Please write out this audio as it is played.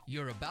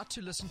You're about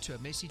to listen to a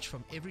message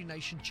from Every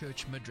Nation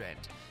Church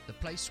Midrand, the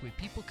place where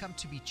people come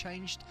to be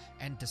changed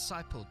and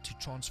discipled to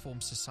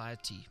transform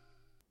society.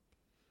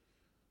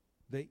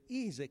 There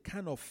is a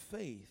kind of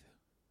faith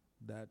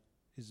that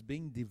is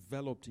being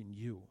developed in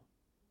you,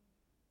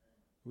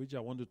 which I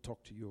want to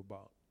talk to you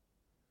about.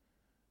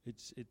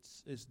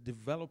 It's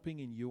developing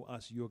in you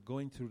as you're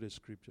going through the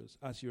scriptures,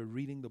 as you're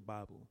reading the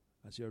Bible,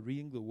 as you're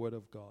reading the Word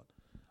of God,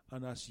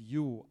 and as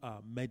you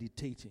are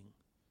meditating.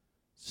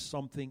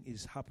 Something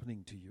is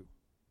happening to you.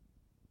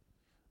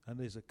 And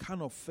there's a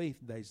kind of faith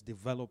that is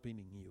developing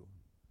in you.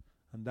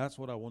 And that's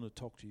what I want to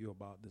talk to you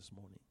about this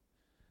morning.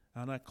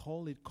 And I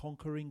call it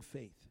conquering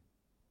faith.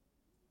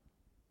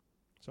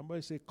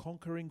 Somebody say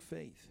conquering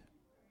faith.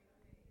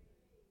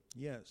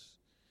 Yes.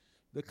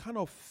 The kind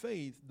of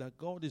faith that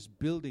God is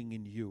building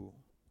in you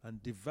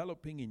and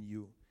developing in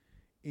you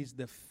is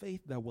the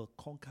faith that will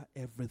conquer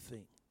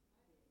everything.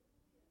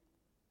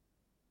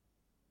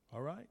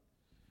 All right?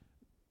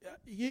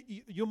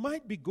 You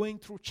might be going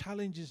through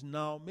challenges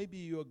now. Maybe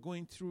you are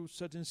going through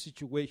certain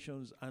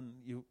situations and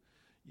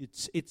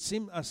it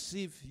seems as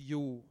if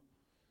you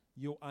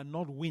are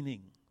not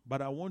winning.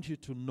 But I want you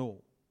to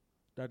know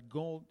that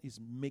God is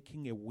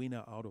making a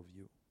winner out of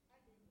you.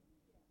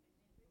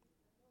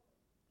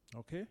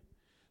 Okay?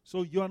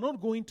 So you are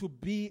not going to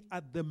be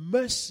at the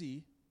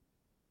mercy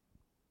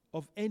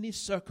of any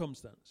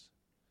circumstance.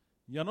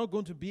 You are not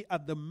going to be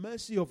at the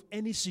mercy of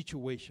any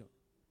situation.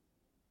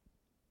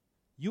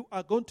 You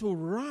are going to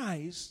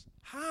rise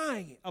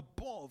high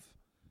above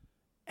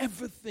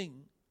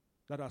everything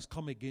that has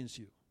come against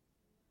you.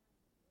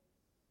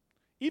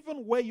 Even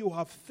where you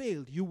have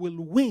failed, you will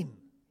win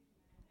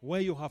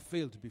where you have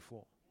failed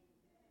before.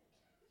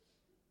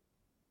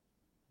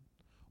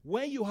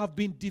 Where you have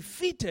been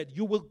defeated,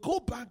 you will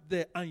go back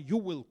there and you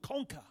will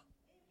conquer.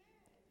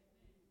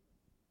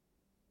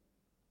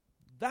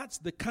 That's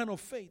the kind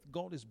of faith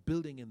God is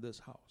building in this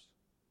house.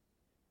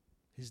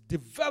 He's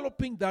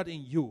developing that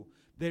in you.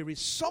 There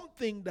is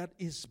something that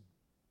is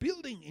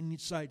building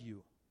inside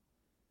you.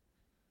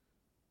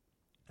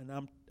 And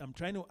I'm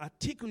trying to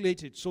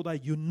articulate it so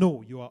that you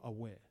know you are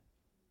aware.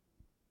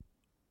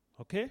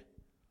 Okay?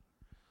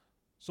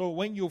 So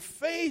when you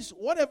face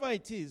whatever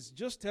it is,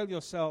 just tell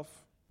yourself,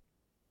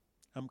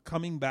 I'm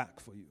coming back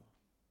for you.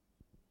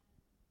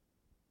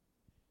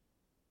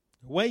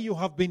 Where you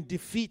have been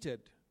defeated,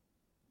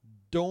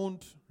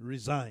 don't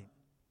resign.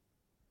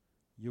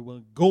 You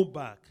will go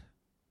back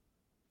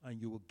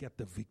and you will get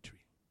the victory.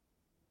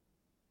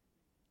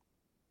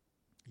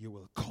 You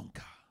will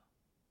conquer.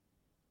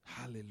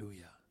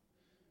 Hallelujah.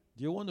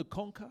 Do you want to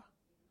conquer?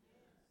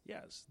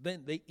 Yes.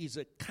 Then there is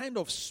a kind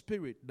of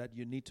spirit that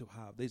you need to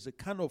have. There's a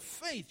kind of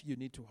faith you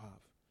need to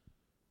have.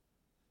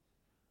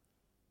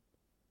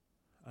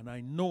 And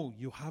I know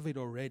you have it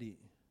already.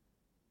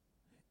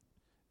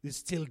 It's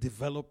still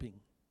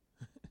developing.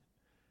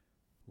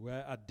 We're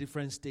at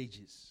different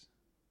stages.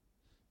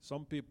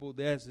 Some people,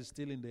 theirs is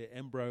still in the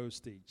embryo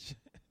stage.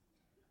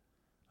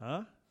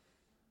 Huh?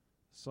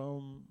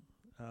 Some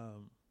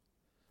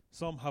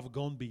have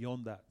gone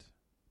beyond that.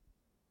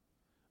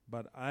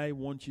 But I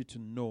want you to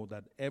know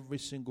that every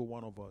single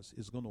one of us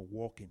is going to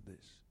walk in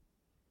this.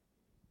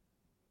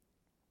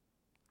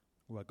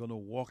 We're going to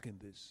walk in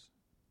this.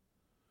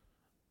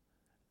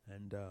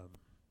 And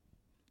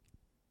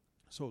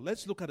so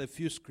let's look at a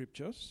few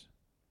scriptures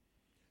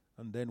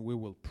and then we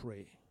will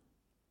pray.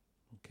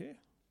 Okay?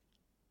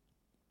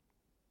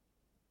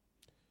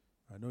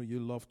 I know you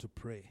love to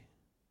pray.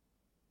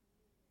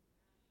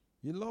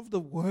 You love the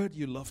word,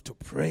 you love to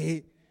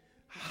pray.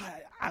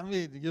 I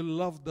mean, you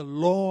love the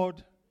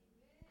Lord.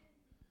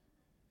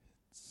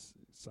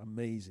 It's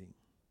amazing.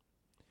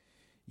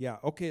 Yeah,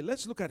 okay,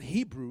 let's look at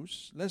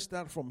Hebrews. Let's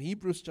start from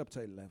Hebrews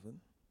chapter 11.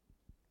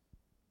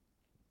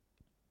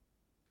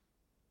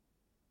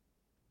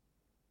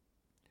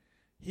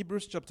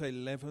 Hebrews chapter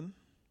 11,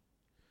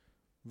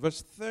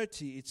 verse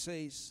 30, it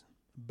says,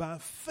 by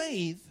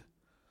faith,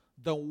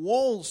 the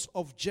walls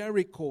of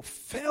Jericho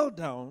fell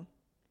down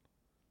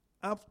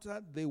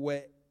after they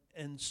were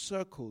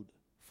encircled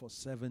for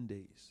 7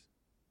 days.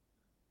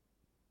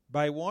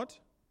 By what?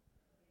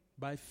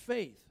 By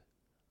faith,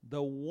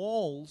 the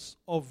walls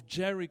of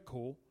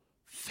Jericho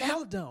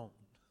fell down.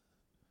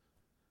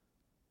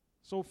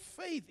 So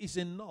faith is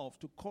enough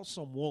to cause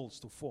some walls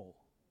to fall.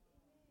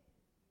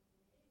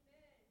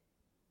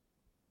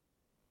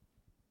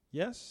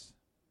 Yes?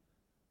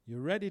 You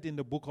read it in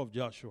the book of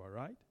Joshua,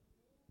 right?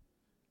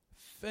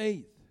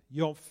 Faith.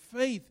 Your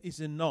faith is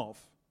enough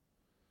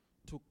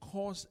to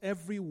cause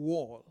every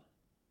wall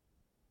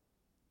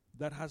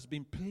that has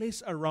been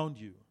placed around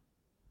you,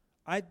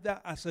 either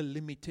as a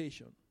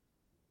limitation,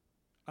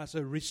 as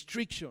a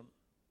restriction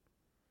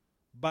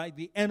by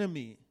the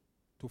enemy,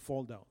 to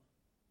fall down.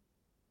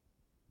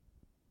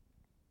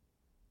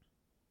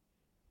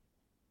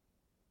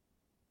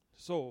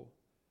 So,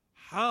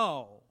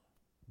 how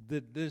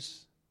did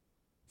this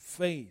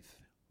faith,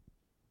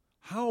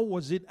 how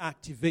was it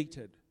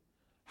activated?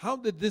 How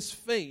did this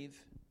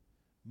faith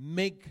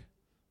make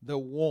the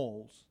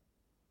walls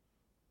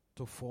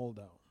to fall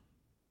down?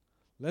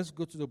 Let's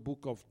go to the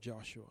book of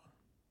Joshua.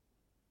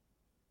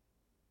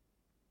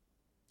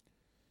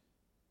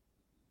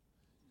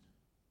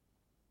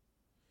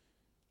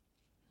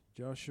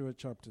 Joshua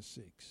chapter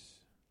 6.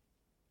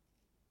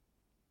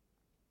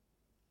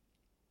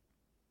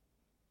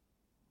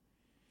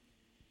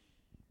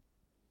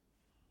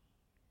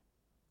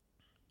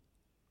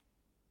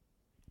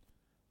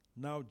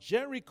 Now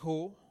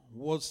Jericho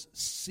was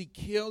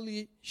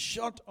securely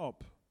shut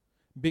up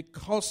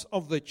because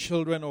of the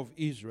children of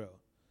Israel.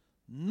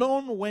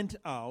 None went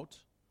out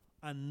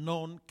and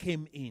none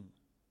came in.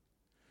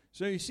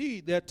 So you see,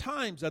 there are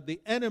times that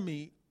the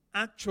enemy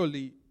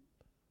actually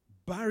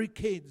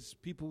barricades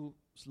people's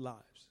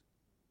lives.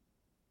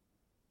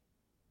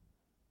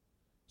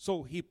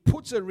 So he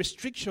puts a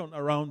restriction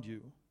around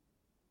you,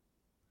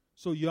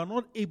 so you are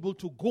not able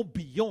to go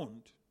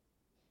beyond.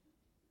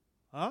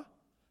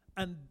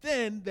 And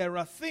then there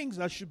are things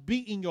that should be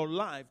in your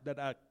life that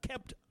are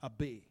kept at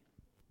bay.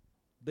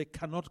 They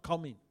cannot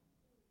come in.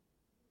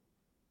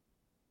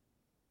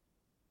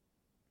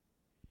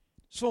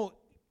 So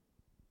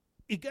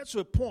it gets to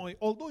a point,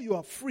 although you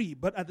are free,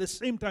 but at the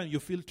same time you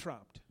feel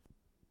trapped.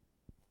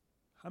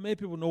 How many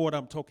people know what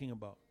I'm talking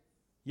about?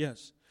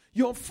 Yes.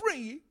 You're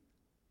free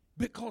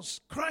because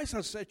Christ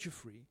has set you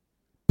free,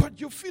 but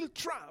you feel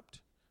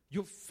trapped.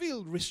 You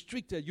feel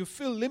restricted. You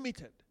feel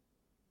limited.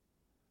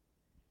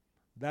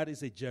 That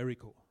is a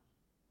Jericho.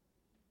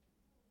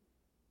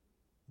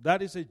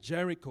 That is a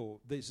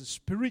Jericho. There's a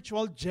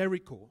spiritual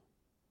Jericho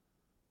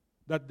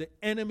that the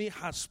enemy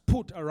has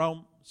put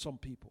around some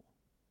people.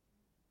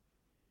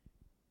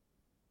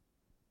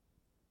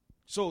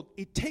 So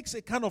it takes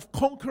a kind of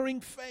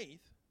conquering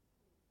faith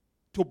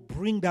to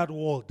bring that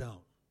wall down.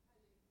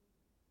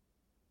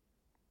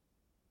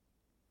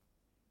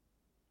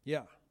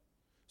 Yeah.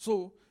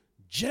 So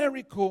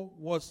Jericho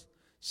was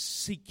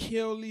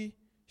securely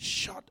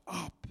shut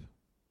up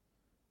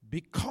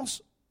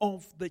because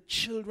of the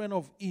children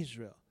of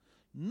Israel.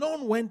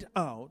 None went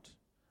out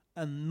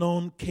and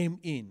none came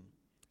in.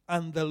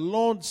 And the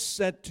Lord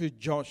said to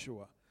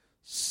Joshua,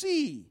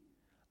 "See,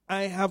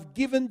 I have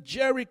given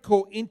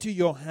Jericho into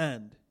your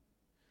hand,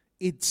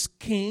 its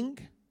king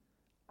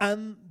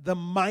and the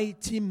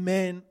mighty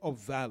men of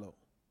valor.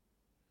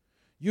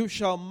 You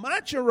shall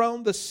march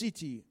around the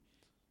city,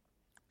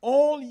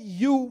 all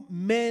you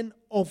men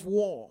of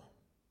war.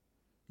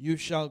 You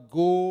shall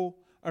go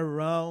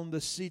around the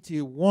city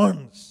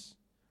once.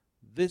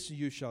 This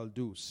you shall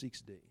do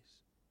 6 days."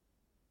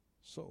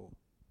 So,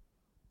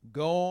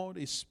 God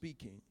is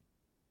speaking.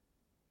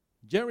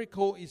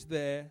 Jericho is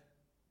there,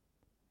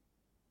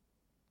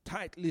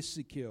 tightly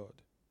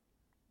secured,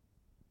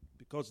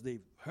 because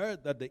they've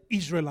heard that the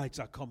Israelites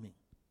are coming.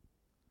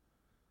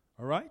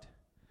 All right?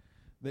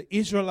 The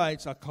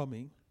Israelites are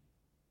coming.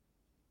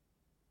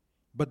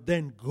 But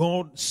then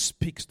God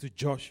speaks to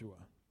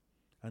Joshua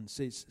and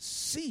says,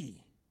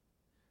 "See,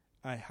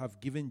 I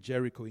have given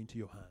Jericho into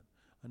your hand."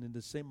 And in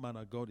the same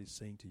manner, God is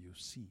saying to you,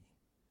 "See,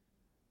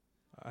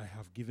 I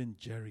have given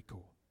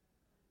Jericho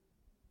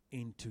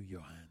into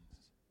your hands."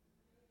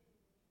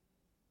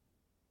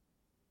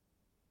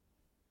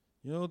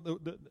 You know,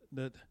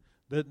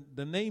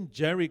 the name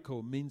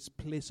Jericho means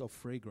place of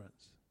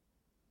fragrance.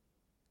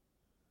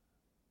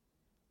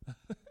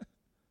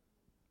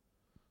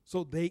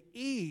 So there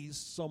is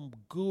some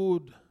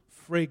good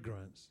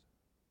fragrance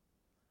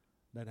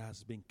that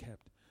has been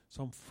kept.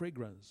 Some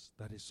fragrance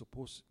that is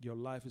your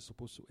life is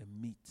supposed to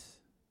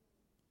emit.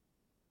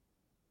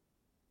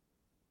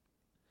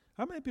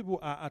 How many people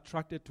are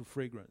attracted to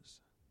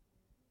fragrance?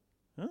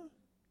 Huh?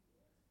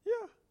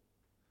 Yeah.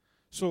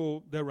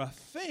 So there are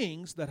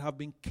things that have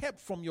been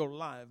kept from your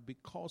life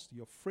because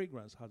your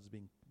fragrance has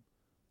been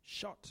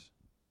shut.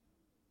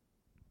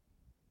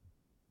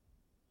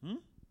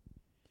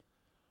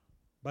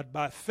 But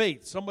by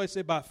faith, somebody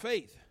say by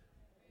faith,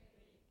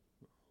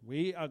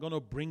 we are going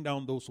to bring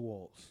down those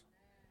walls.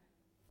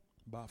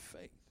 By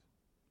faith.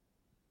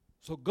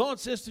 So God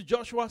says to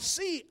Joshua,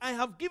 "See, I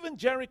have given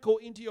Jericho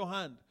into your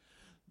hand."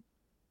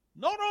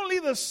 Not only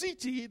the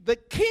city, the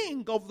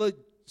king of the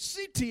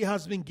city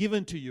has been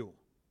given to you.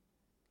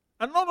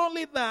 And not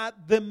only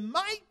that, the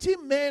mighty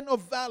men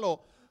of valor,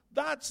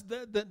 that's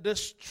the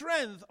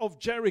strength of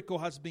Jericho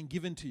has been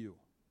given to you.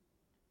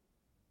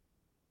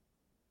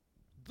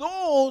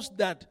 Those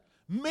that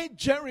made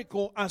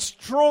Jericho as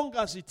strong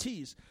as it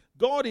is,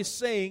 God is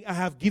saying, "I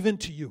have given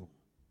to you."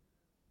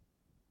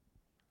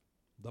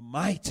 The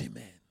mighty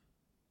men.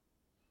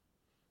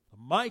 The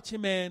mighty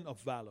men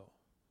of valor.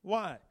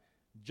 Why?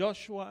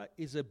 Joshua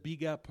is a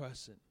bigger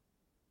person.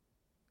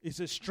 He's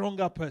a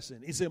stronger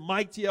person. He's a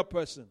mightier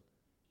person.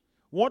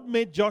 What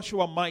made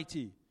Joshua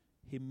mighty?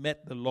 He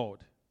met the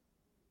Lord.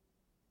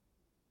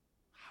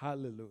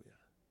 Hallelujah.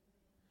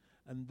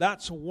 And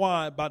that's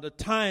why by the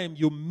time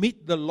you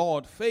meet the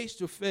Lord face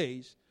to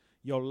face,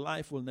 your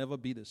life will never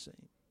be the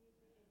same.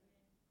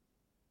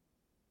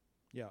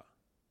 Yeah.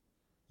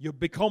 You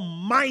become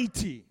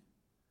mighty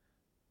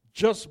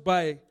just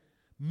by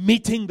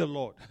meeting the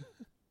Lord.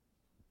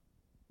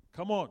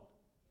 Come on.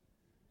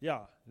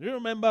 Yeah. You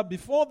remember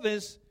before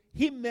this,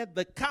 he met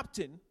the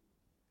captain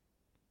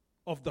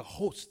of the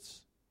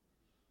hosts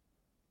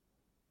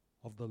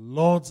of the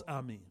Lord's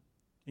army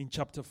in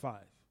chapter 5.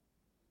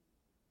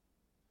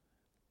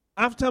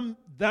 After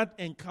that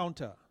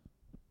encounter,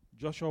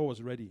 Joshua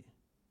was ready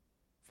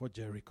for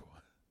Jericho.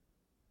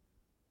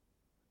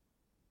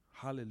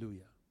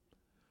 Hallelujah.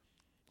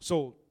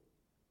 So,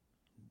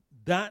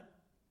 that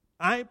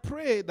I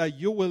pray that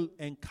you will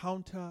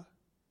encounter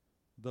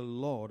the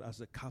Lord as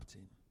a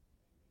captain.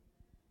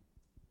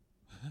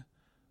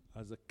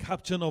 As a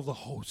captain of the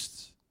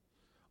hosts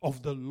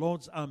of the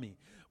Lord's army.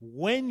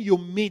 When you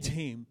meet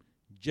him,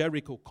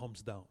 Jericho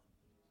comes down.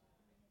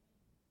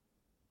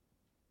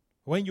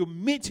 When you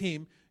meet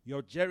him,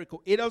 your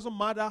Jericho, it doesn't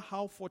matter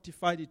how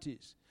fortified it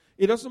is.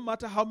 It doesn't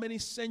matter how many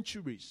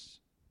centuries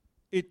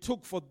it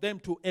took for them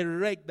to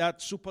erect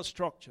that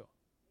superstructure.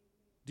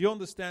 Do you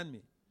understand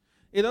me?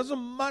 It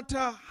doesn't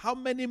matter how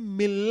many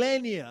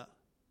millennia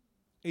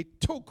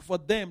it took for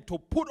them to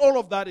put all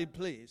of that in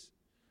place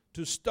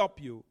to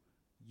stop you.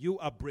 You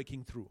are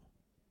breaking through.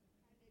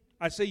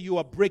 I say you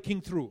are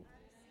breaking through.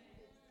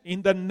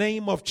 In the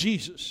name of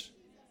Jesus.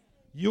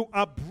 You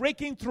are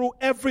breaking through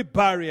every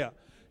barrier.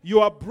 You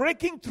are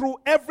breaking through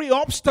every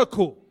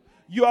obstacle.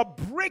 You are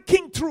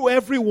breaking through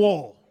every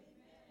wall.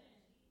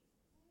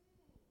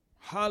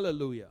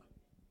 Hallelujah.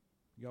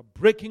 You are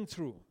breaking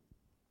through.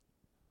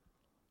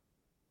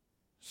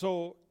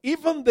 So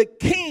even the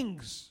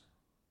kings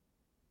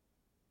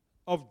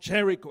of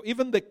Jericho,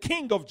 even the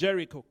king of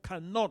Jericho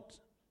cannot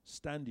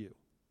stand you.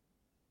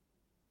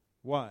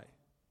 Why?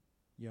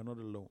 You are not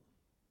alone.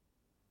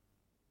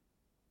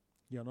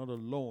 You are not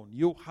alone.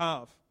 You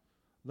have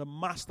the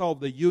master of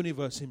the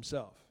universe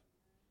himself.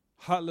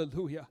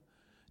 Hallelujah.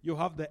 You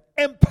have the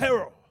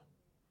emperor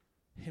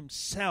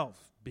himself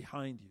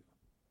behind you.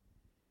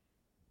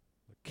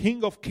 The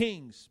King of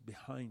Kings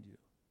behind you.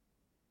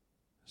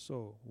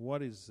 So,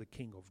 what is the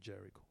king of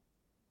Jericho?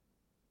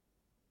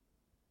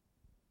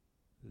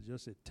 It's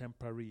just a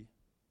temporary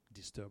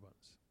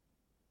disturbance.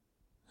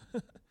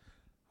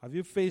 Have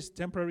you faced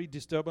temporary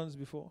disturbance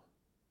before?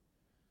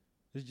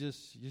 You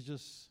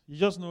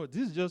just know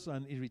this is just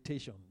an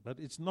irritation, but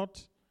it's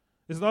not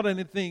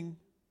anything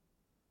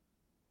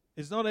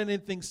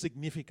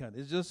significant.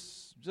 It's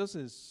just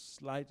a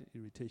slight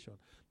irritation.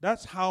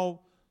 That's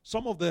how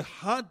some of the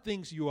hard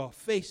things you are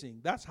facing,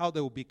 that's how they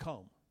will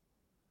become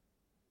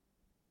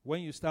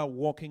when you start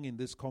walking in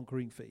this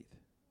conquering faith.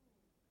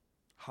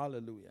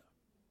 Hallelujah.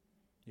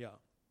 Yeah.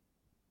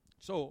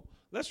 So,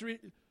 let's read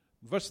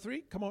verse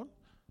 3. Come on.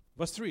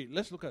 Verse 3.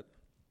 Let's look at.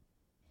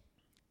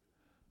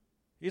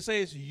 He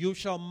says, you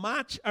shall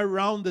march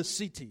around the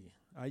city.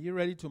 Are you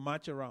ready to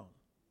march around?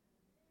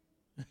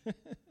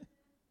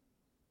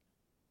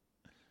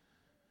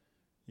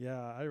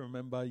 Yeah, I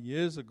remember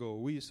years ago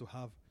we used to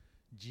have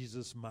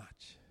Jesus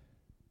March.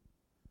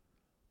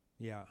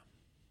 Yeah.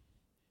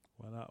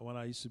 When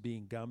I used to be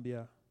in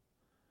Gambia,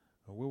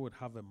 we would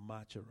have a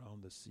march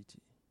around the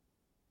city.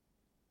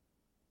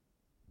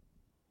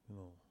 You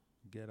know,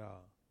 get our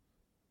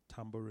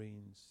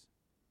tambourines,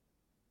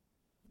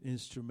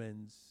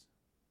 instruments,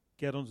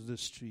 get onto the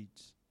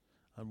streets,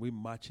 and we're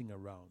marching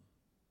around,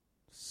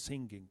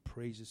 singing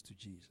praises to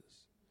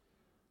Jesus,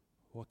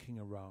 walking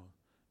around.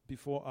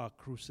 Before our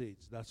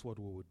crusades, that's what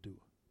we would do.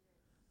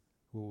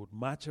 We would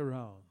march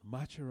around,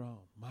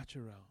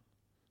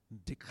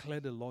 declare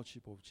the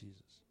Lordship of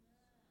Jesus.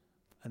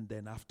 And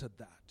then after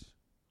that,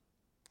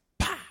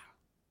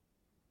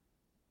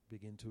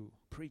 begin to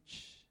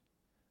preach.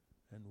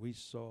 And we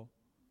saw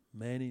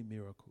many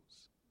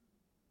miracles.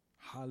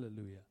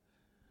 Hallelujah.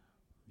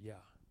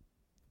 Yeah.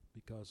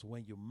 Because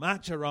when you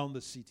march around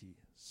the city,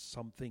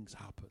 some things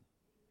happen.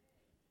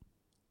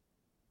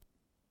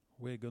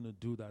 We're going to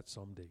do that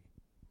someday.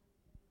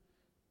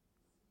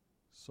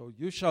 So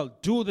you shall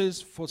do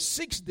this for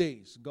 6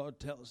 days, God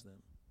tells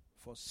them.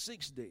 For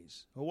 6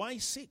 days. Why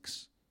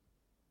 6?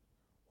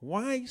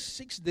 Why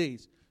 6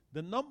 days?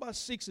 The number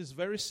 6 is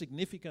very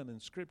significant in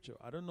Scripture.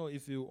 I don't know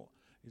if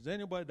is there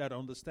anybody that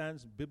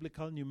understands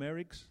biblical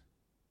numerics?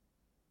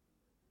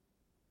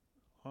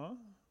 Huh?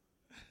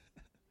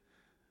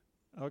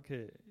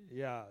 Okay,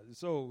 yeah.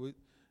 So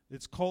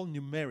it's called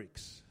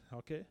numerics,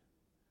 okay?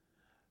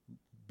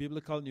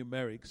 Biblical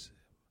numerics.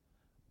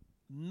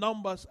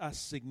 Numbers are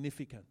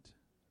significant,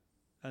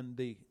 and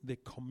they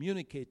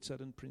communicate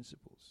certain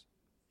principles.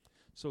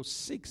 So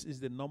 6 is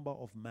the number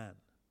of man.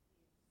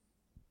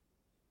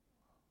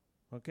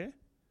 Okay?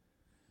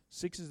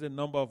 6 is the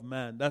number of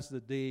man. That's the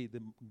day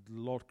the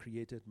Lord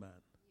created man.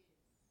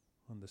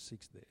 On the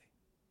 6th day.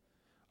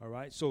 All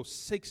right? So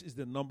 6 is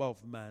the number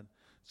of man.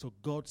 So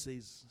God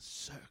says,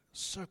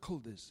 circle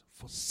this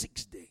for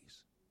 6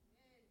 days.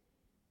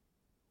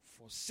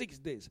 For 6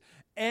 days.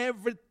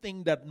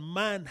 Everything that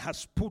man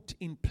has put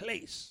in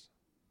place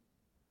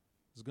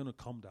is going to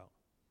come down.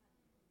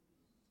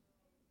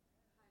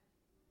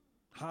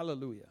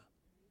 Hallelujah.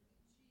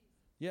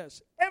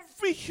 Yes,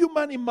 every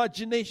human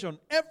imagination,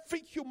 every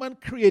human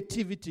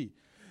creativity,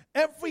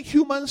 every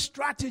human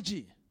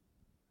strategy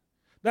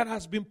that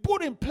has been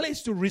put in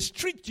place to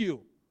restrict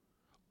you,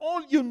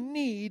 all you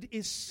need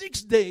is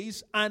 6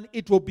 days and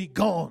it will be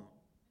gone.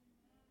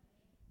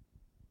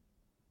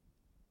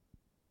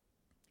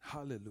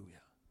 Hallelujah.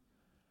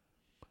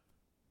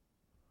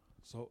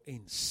 So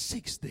in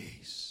 6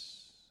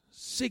 days,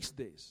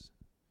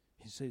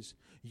 he says,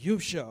 you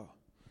shall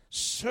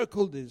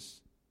circle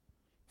this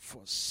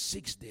for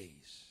 6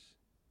 days.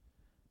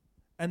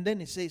 And then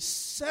he says,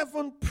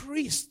 7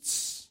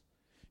 priests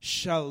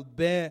shall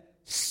bear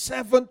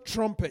 7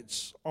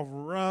 trumpets of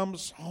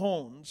ram's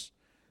horns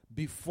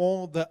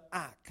before the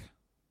ark.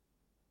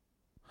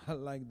 I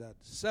like that.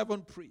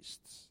 7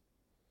 priests.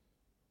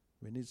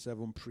 We need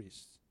 7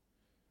 priests.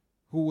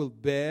 Who will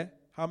bear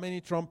how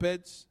many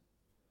trumpets?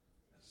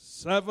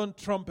 7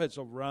 trumpets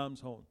of ram's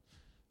horn.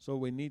 So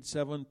we need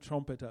 7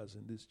 trumpeters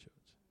in this church.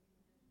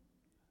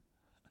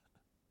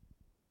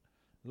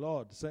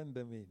 Lord, send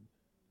them in.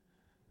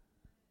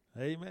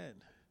 Amen.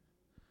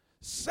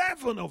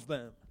 7 of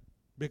them.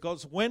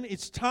 Because when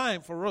it's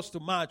time for us to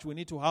march, we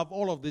need to have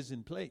all of this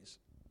in place.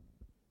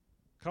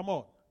 Come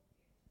on.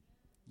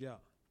 Yeah.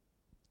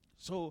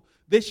 So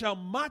they shall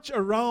march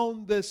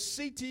around the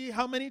city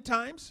how many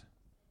times?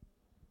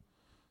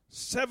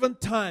 7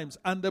 times.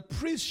 And the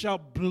priest shall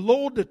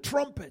blow the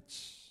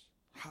trumpets.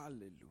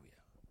 Hallelujah.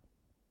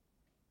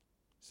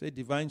 Say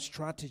divine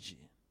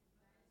strategy.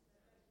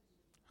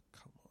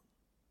 Come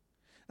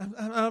on.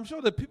 And I'm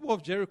sure the people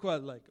of Jericho are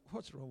like,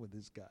 what's wrong with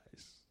these guys?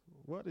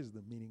 What is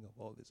the meaning of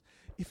all this?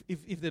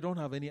 If they don't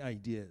have any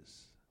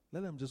ideas,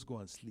 let them just go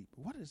and sleep.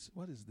 What is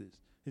this?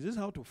 Is this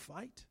how to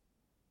fight?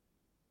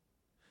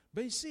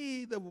 But you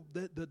see,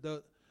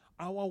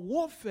 our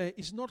warfare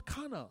is not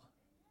carnal.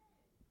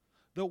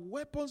 The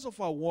weapons of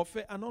our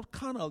warfare are not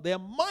carnal. They are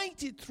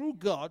mighty through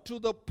God to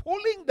the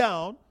pulling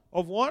down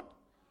of what?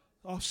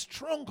 Of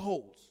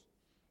strongholds.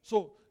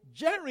 So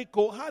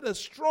Jericho had a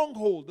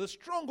stronghold. The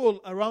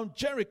stronghold around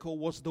Jericho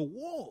was the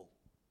wall.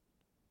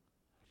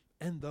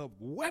 And the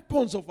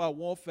weapons of our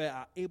warfare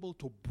are able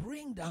to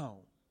bring down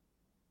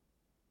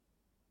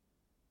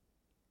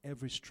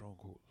every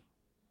stronghold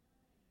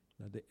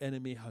that the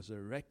enemy has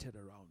erected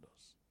around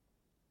us.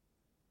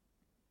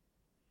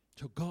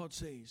 So God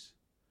says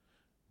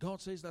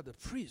that the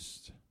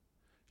priest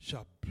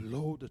shall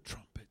blow the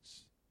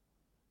trumpets.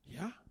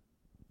 Yeah?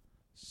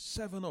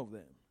 7 of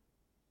them.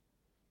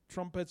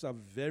 Trumpets are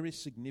very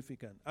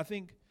significant. I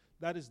think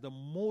that is the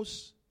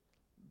most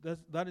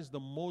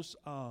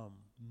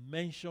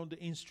mentioned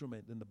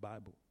instrument in the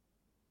Bible.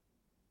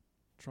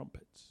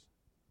 Trumpets.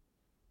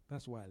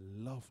 That's why I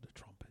love the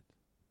trumpet.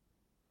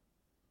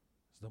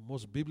 It's the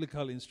most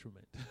biblical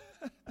instrument.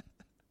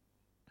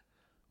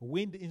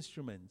 Wind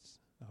instruments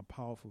are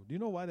powerful. Do you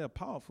know why they're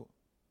powerful?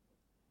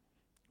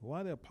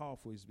 Why they're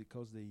powerful is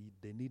because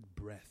they need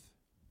breath.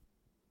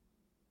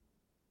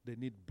 They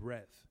need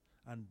breath.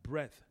 And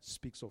breath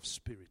speaks of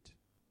spirit.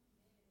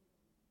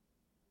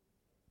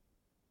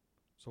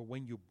 So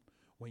when you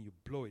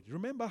blow it,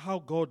 remember how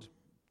God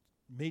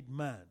made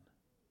man?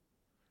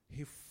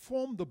 He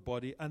formed the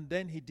body and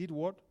then he did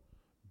what?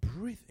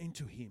 Breathe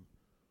into him.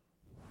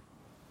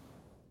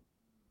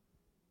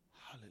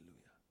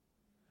 Hallelujah.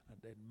 And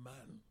then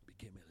man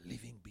became a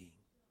living being.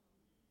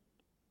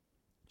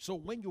 So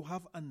when you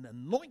have an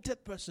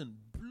anointed person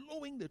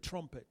blowing the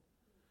trumpet,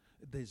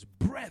 there's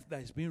breath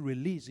that is being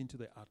released into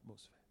the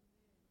atmosphere.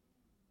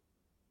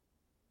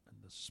 And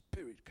the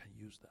Spirit can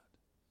use that.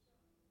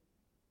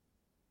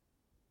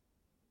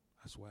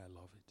 That's why I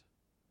love it.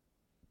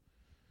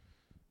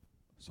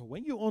 So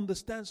when you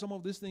understand some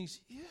of these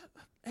things,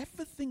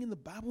 everything in the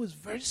Bible is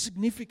very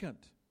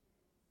significant.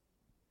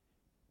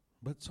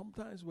 But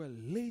sometimes we're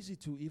lazy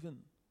to even,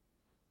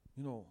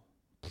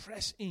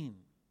 press in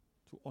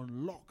to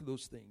unlock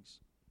those things.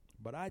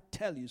 But I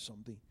tell you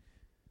something,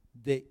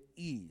 there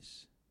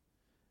is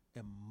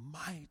a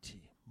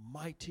mighty,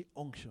 mighty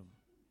unction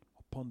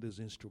upon this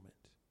instrument.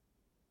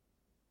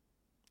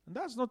 And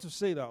that's not to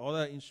say that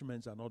other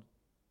instruments are not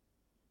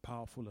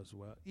powerful as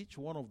well. Each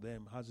one of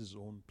them has its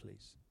own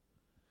place.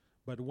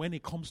 But when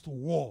it comes to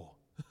war,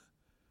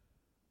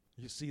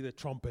 you see the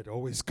trumpet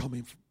always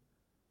coming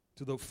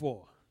to the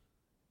fore.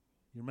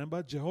 You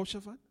remember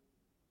Jehoshaphat?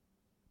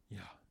 Yeah.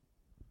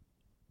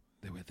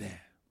 They were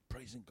there,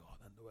 praising God,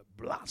 and they were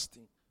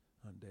blasting,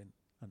 and then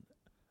an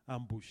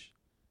ambush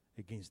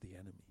against the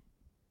enemy.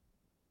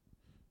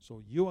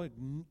 So you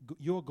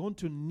are going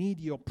to need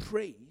your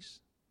praise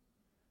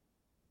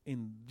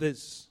in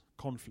this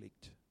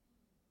conflict.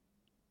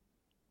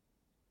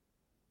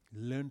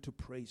 Learn to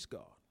praise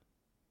God.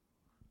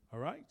 All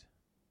right?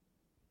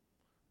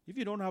 If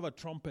you don't have a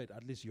trumpet,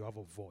 at least you have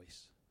a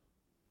voice.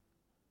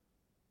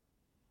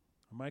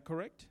 Am I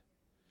correct?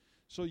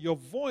 So your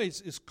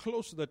voice is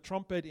close to the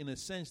trumpet in a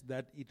sense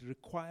that it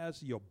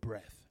requires your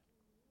breath.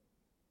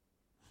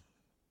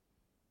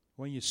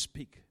 When you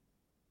speak,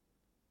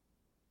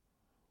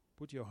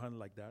 put your hand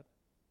like that.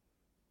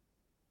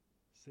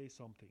 Say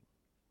something.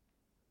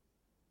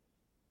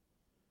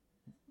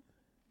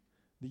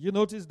 Did you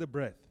notice the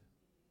breath?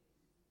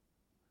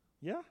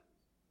 Yeah?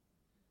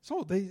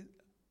 So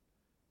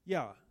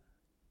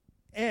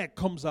air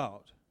comes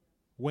out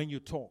when you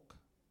talk.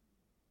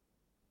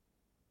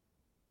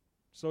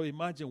 So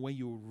imagine when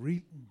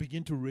you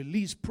begin to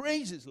release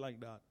praises like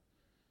that.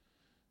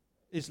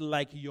 It's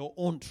like your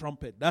own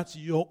trumpet. That's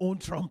your own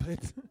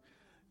trumpet.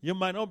 You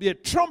might not be a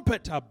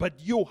trumpeter, but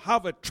you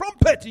have a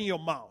trumpet in your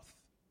mouth.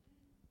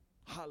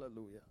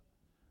 Hallelujah.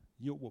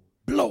 You will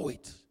blow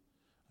it,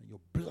 and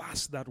you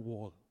blast that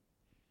wall,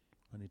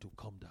 and it will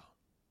come down.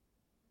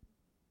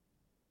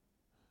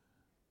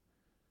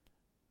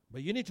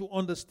 But you need to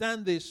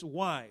understand this.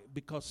 Why?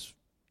 Because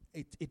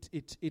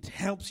it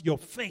helps your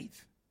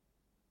faith.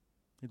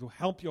 It will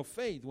help your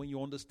faith when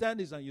you understand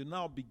this and you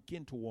now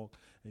begin to walk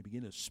and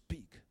begin to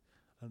speak.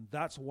 And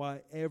that's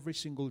why every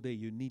single day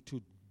you need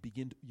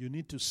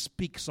to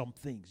speak some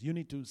things. You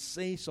need to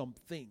say some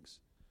things.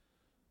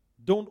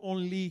 Don't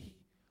only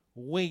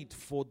wait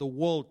for the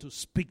world to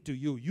speak to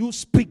you. You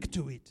speak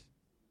to it.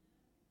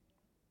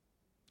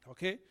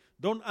 Okay?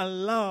 Don't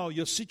allow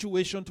your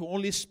situation to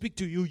only speak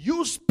to you.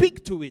 You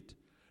speak to it.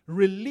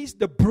 Release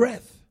the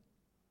breath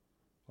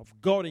of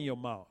God in your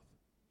mouth.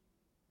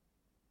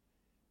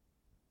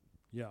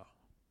 Yeah.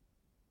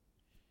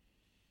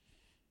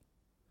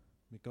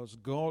 Because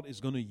God is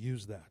going to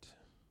use that.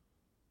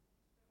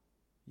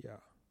 Yeah.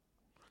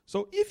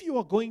 So if you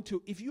are going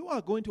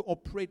to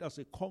operate as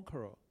a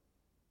conqueror,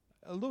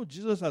 although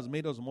Jesus has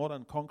made us more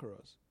than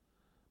conquerors,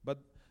 but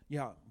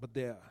there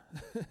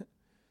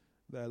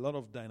there are a lot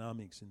of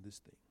dynamics in this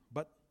thing.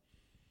 But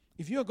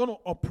if you are going to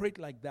operate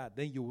like that,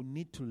 then you will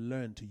need to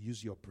learn to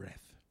use your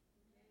breath.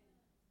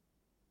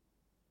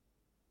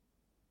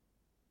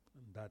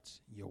 And that's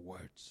your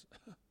words.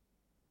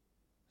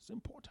 It's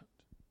important.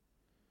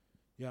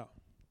 Yeah.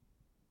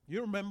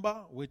 You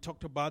remember we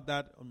talked about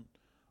that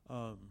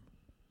on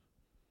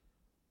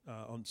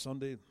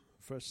Sunday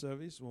first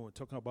service when we were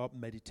talking about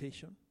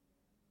meditation.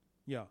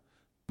 Yeah.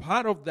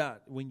 Part of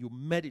that, when you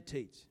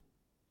meditate,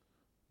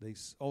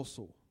 there's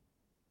also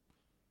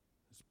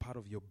it's part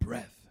of your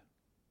breath.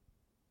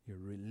 You're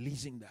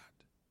releasing that.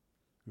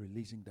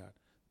 Releasing that.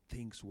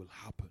 Things will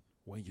happen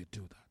when you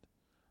do that.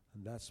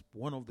 And that's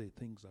one of the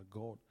things that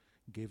God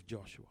gave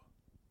Joshua.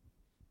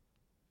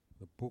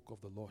 The book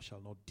of the law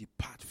shall not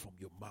depart from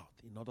your mouth.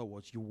 In other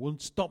words, you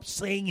won't stop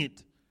saying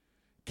it.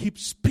 Keep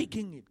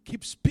speaking it.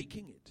 Keep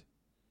speaking it.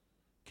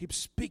 Keep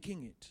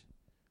speaking it.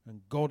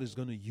 And God is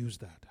going to use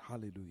that.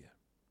 Hallelujah.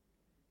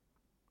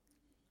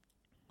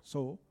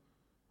 So,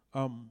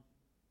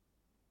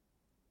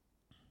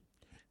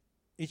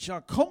 it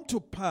shall come to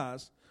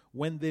pass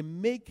when they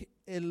make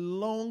a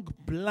long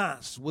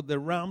blast with the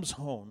ram's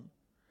horn,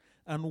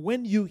 and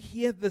when you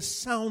hear the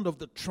sound of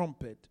the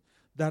trumpet,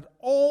 that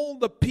all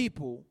the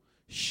people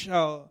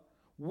shall shout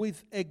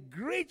with a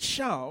great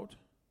shout,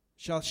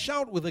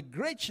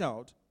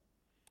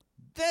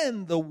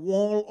 then the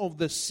wall of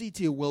the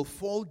city will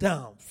fall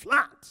down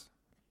flat,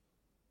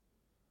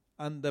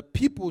 and the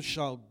people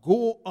shall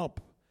go up,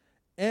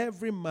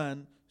 every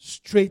man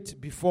straight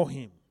before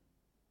him.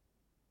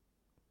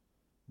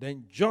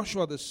 Then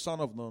Joshua the son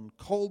of Nun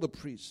called the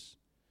priests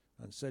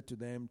and said to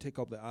them, take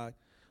up the ark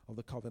of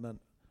the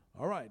covenant.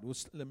 All right,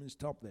 let me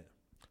stop there.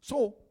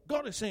 So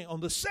God is saying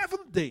on the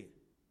seventh day,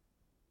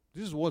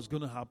 this is what's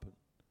going to happen.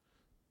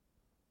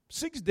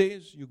 6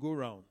 days you go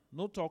around,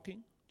 no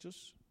talking,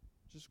 just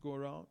go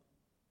around,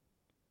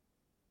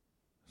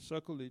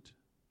 circle it,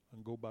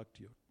 and go back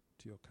to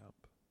your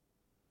camp.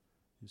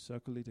 You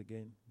circle it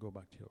again, go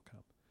back to your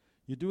camp.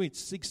 You do it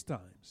 6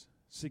 times,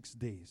 6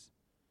 days,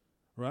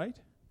 right?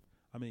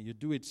 I mean, you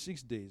do it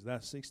 6 days,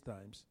 that's 6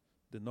 times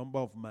the number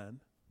of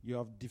man. You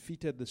have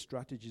defeated the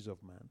strategies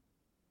of man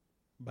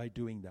by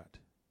doing that.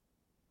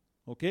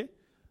 Okay?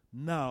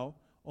 Now,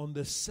 on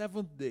the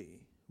 7th day,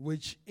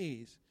 which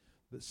is,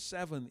 the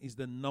 7 is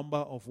the number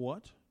of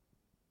what?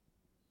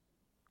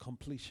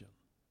 Completion.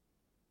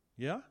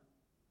 Yeah?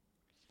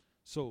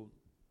 So,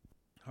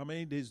 how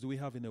many days do we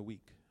have in a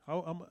week?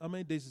 How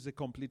many days is a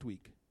complete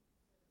week?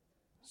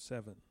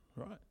 7,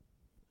 right?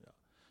 Yeah.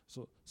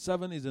 So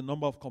 7 is the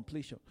number of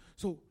completion.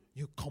 So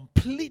you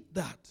complete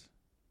that.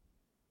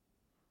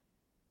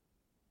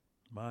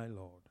 My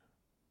Lord.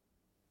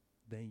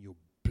 Then you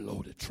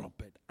blow the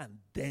trumpet and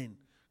then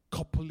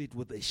couple it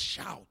with a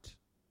shout.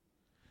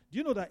 Do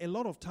you know that a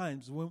lot of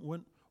times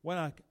when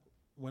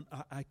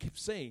I keep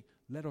saying,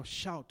 let us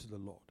shout to the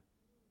Lord.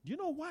 Do you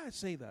know why I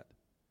say that?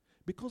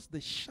 Because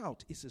the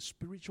shout is a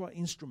spiritual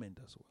instrument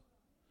as well.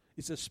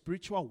 It's a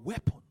spiritual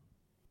weapon.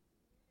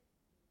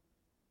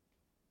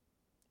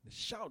 The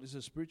shout is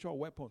a spiritual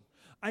weapon.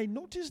 I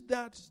noticed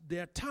that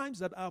there are times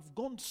that I've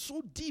gone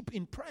so deep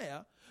in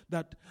prayer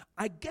that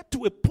I get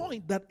to a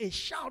point that a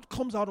shout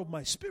comes out of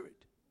my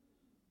spirit.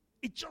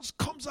 It just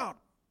comes out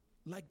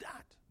like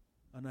that.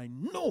 And I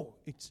know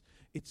it's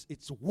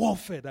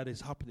warfare that is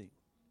happening.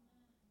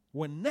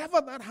 Whenever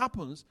that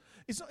happens,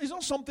 it's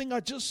not something I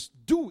just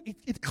do.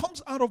 It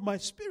comes out of my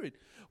spirit.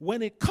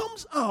 When it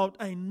comes out,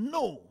 I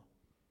know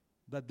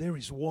that there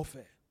is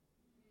warfare.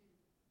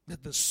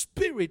 That the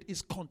spirit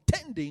is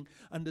contending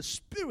and the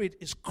spirit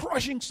is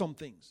crushing some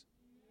things.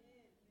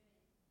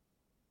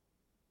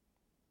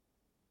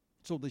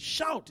 So the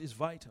shout is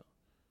vital.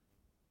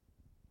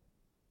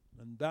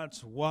 And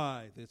that's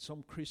why there's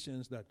some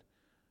Christians that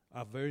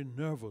are very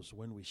nervous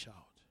when we shout.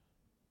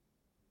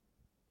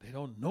 They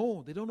don't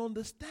know. They don't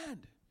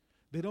understand.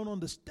 They don't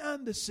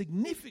understand the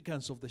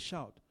significance of the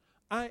shout.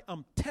 I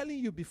am telling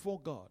you before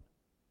God,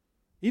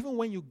 even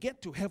when you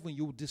get to heaven,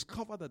 you will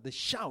discover that the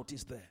shout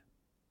is there.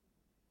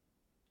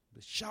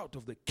 The shout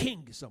of the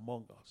King is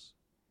among us.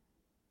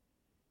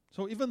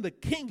 So even the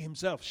King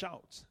himself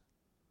shouts.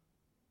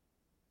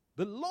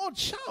 The Lord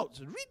shouts.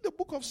 Read the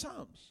book of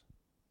Psalms.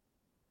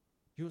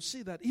 You'll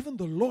see that even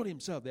the Lord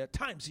himself, there are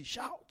times he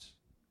shouts.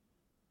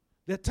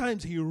 There are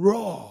times he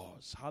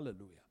roars.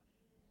 Hallelujah.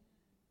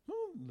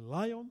 The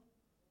lion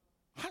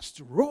has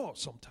to roar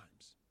sometimes.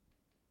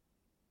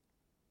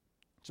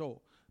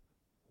 So,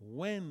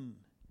 when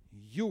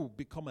you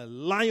become a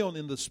lion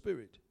in the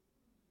spirit,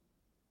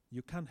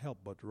 you can't help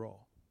but roar.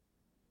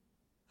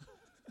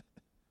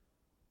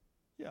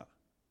 Yeah.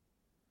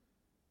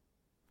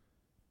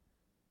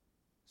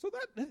 So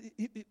that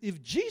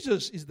if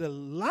Jesus is the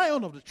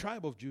lion of the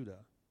tribe of Judah,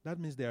 that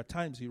means there are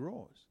times he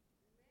roars.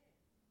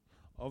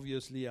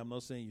 Obviously, I'm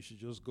not saying you should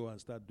just go and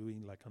start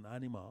doing like an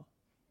animal.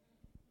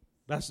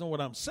 That's not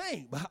what I'm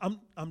saying. But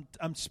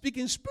I'm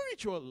speaking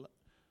spiritual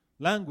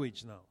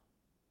language now.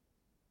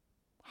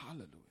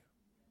 Hallelujah.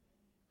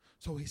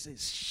 So he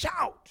says,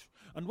 shout.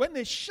 And when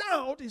they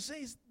shout, he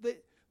says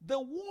the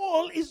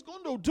wall is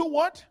going to do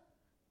what?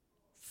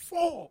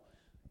 Fall.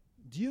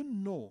 Do you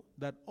know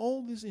that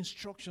all these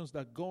instructions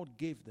that God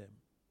gave them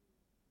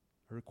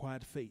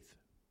required faith?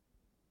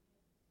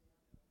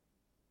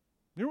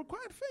 They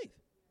required faith.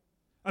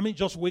 I mean,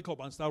 just wake up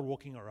and start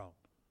walking around.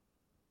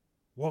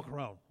 Walk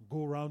around.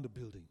 Go around the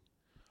building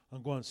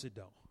and go and sit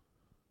down.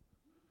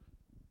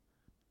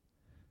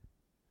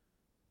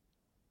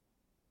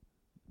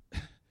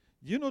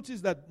 You notice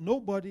that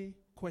nobody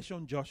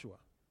questioned Joshua.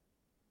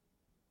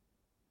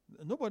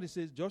 Nobody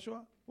says,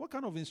 Joshua, what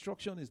kind of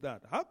instruction is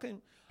that? How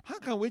can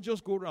we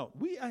just go around?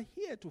 We are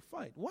here to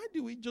fight. Why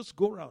do we just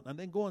go around and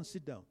then go and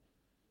sit down?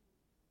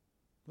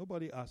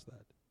 Nobody asked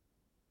that.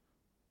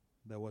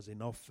 There was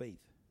enough faith.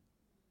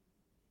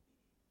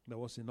 There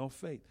was enough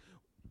faith.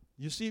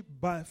 You see,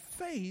 by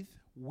faith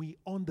we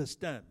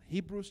understand.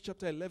 Hebrews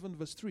chapter 11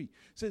 verse 3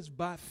 says,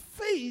 by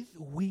faith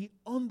we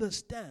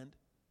understand.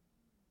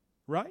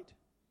 Right?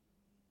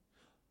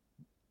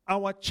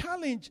 Our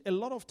challenge a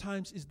lot of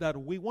times is that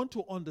we want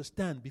to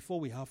understand before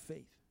we have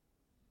faith.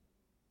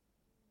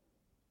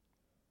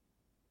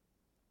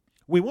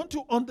 We want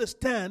to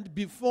understand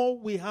before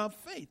we have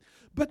faith.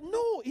 But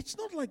no, it's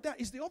not like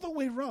that. It's the other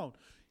way around.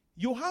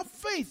 You have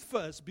faith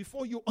first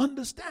before you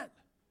understand.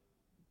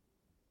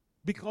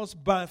 Because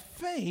by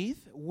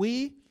faith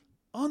we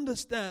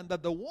understand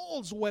that the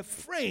walls were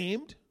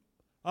framed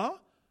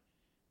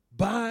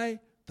by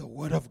the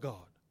word of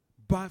God.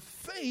 By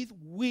faith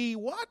we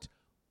what?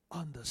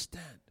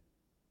 Understand.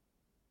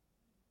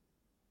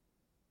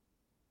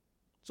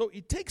 So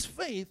it takes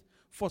faith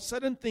for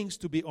certain things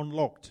to be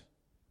unlocked.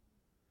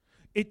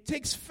 It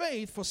takes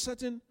faith for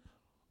certain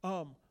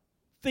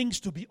things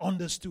to be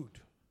understood.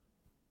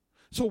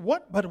 So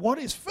what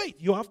is faith?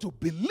 You have to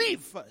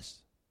believe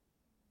first.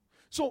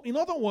 So in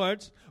other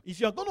words, if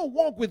you're going to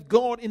walk with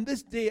God in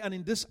this day and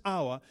in this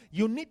hour,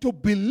 you need to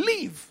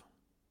believe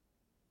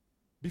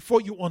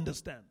before you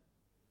understand.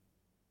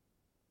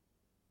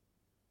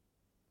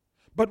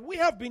 But we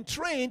have been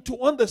trained to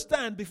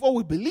understand before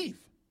we believe.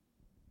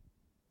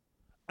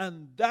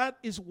 And that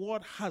is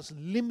what has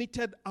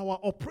limited our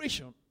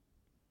operation.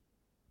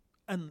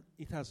 And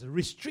it has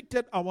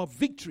restricted our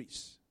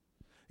victories.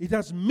 It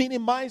has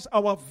minimized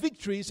our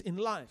victories in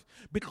life.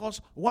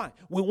 Because why?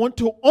 We want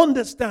to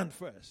understand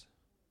first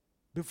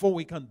before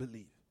we can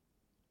believe.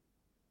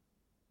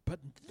 But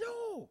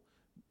no,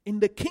 in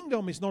the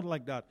kingdom it's not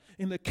like that.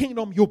 In the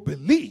kingdom you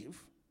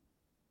believe,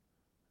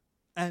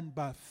 and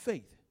by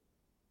faith,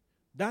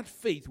 that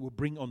faith will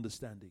bring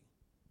understanding.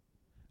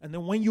 And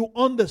then when you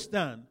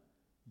understand,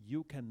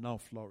 you can now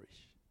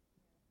flourish.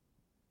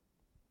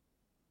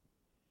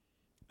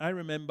 I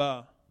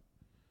remember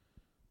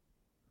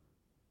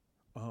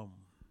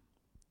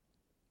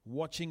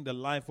watching the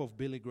life of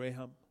Billy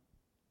Graham,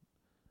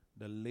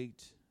 the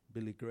late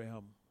Billy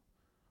Graham,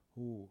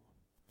 who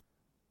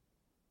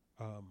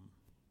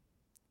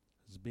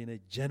has been a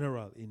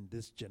general in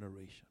this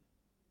generation.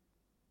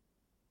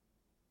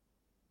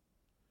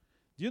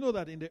 Do you know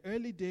that in the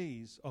early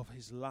days of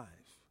his life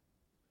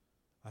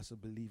as a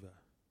believer,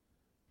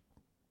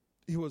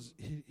 he was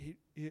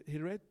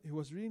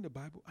reading the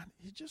Bible and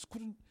he just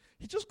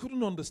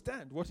couldn't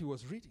understand what he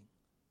was reading.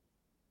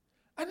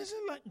 And he said,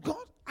 like,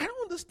 God, I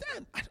don't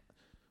understand.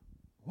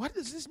 What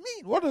does this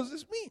mean? What does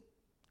this mean?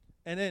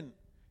 And then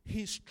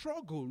he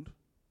struggled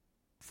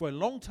for a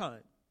long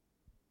time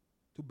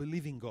to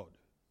believe in God.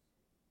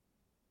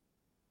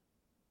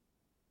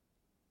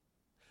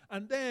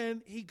 And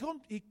then he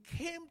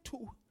came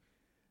to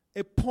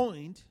a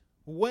point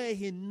where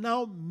he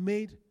now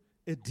made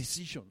a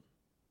decision.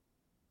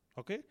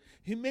 Okay?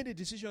 He made a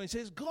decision. He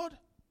says, God,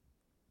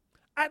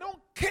 I don't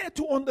care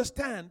to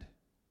understand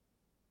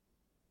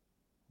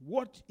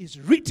what is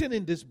written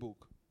in this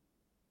book.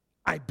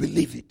 I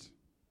believe it.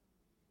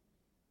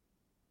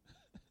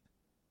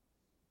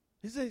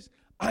 He says,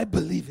 I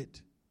believe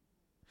it.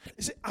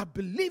 He said, I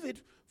believe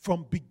it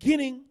from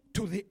beginning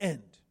to the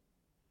end.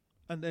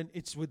 And then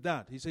it's with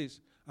that. He says,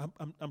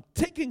 I'm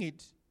taking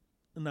it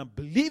and I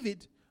believe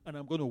it and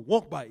I'm going to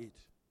walk by it.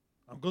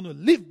 I'm going to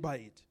live by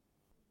it.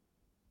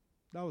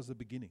 That was the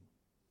beginning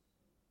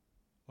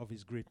of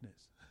his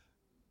greatness.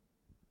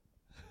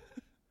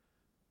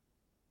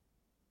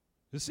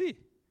 You see,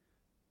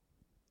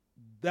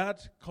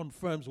 that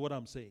confirms what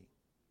I'm saying.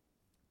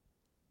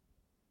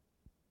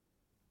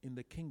 In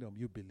the kingdom,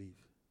 you believe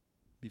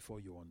before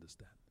you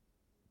understand.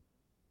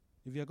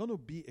 If you're going to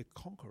be a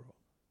conqueror,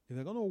 if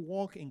you're going to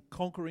walk in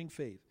conquering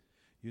faith,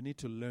 you need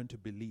to learn to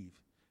believe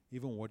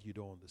even what you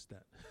don't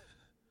understand.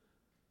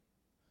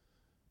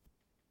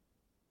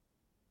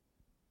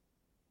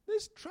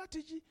 This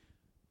strategy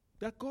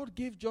that God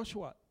gave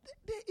Joshua,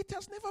 it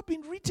has never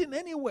been written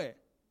anywhere.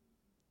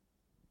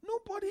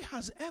 Nobody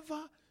has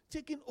ever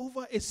taken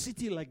over a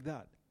city like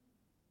that.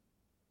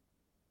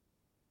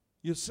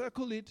 You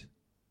circle it,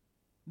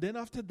 then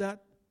after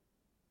that,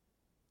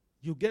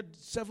 you get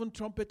 7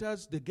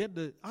 trumpeters, they get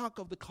the Ark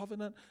of the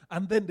Covenant,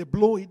 and then they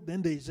blow it,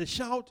 then there is a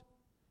shout,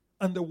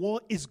 and the wall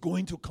is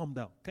going to come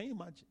down. Can you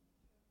imagine?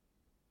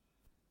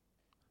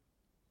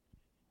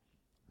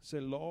 Say,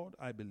 Lord,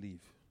 I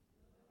believe.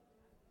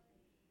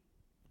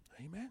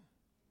 Amen.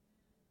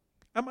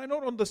 I might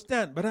not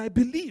understand, but I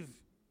believe.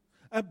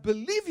 I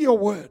believe your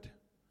word.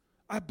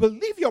 I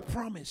believe your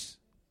promise.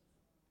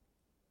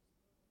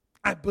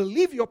 I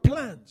believe your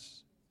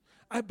plans.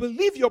 I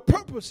believe your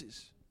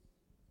purposes.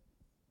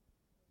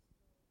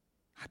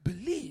 I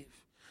believe.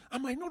 I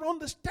might not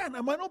understand.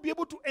 I might not be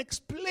able to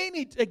explain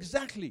it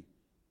exactly.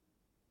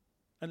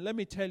 And let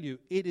me tell you,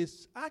 it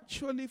is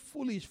actually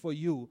foolish for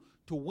you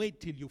to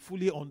wait till you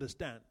fully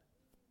understand.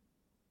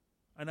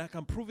 And I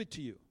can prove it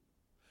to you.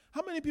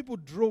 How many people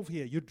drove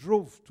here? You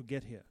drove to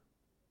get here.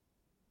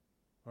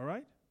 All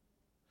right?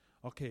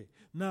 Okay.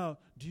 Now,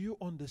 do you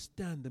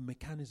understand the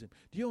mechanism?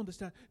 Do you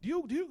understand? Do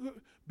you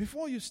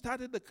before you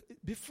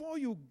before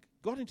you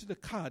got into the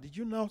car, did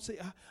you now say,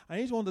 I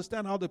need to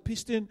understand how the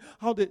piston,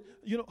 I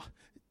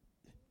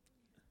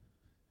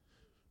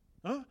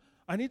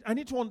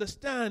need to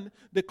understand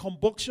the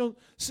combustion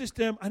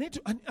system. I need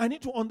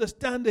to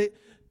understand the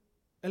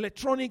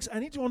electronics. I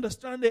need to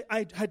understand the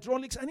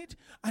hydraulics. I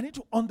need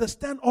to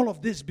understand all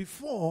of this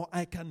before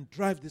I can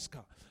drive this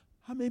car.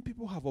 How many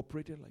people have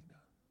operated like that?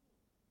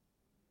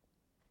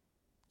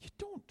 You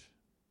don't.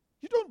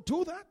 You don't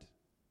do that.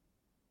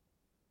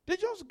 They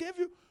just gave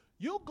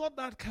you got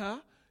that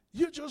car.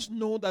 You just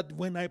know that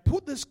when I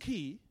put this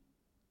key,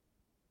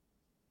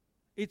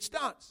 it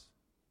starts.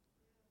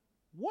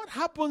 What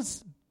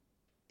happens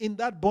in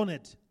that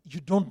bonnet,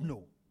 you don't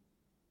know.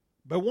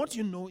 But what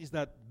you know is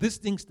that this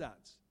thing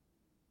starts.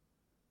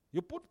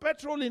 You put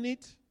petrol in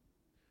it,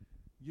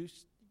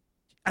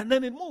 and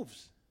then it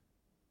moves.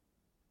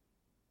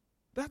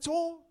 That's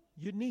all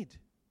you need.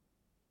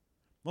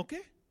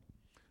 Okay?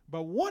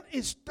 But what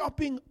is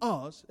stopping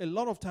us a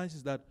lot of times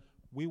is that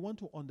we want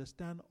to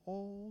understand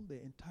all the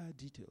entire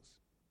details.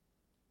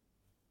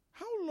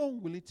 How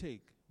long will it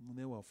take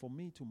for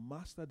me to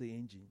master the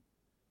engine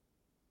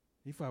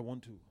if I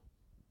want to?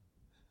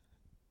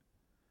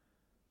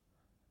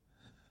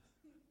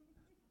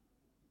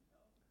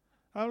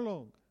 How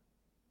long?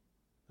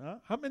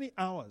 How many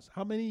hours?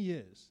 How many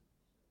years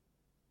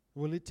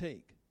will it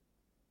take?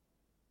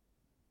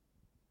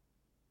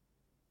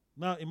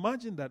 Now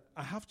imagine that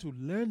I have to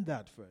learn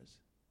that first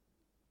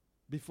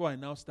before I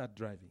now start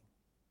driving.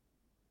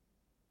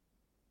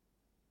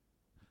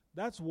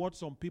 That's what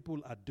some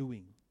people are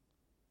doing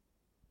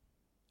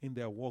in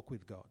their walk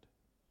with God.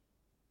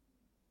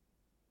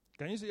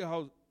 Can you see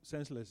how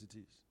senseless it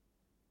is?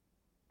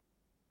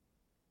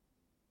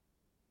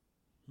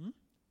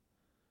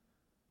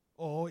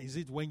 Or is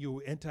it when you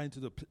enter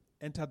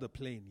the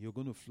plane, you're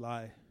going to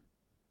fly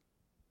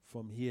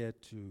from here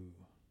to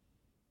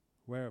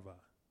wherever,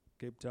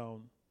 Cape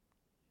Town,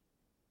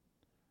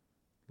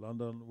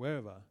 London,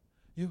 wherever.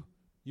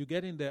 You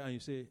get in there and you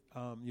say,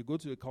 you go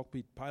to the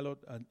cockpit, pilot,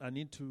 and I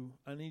need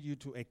you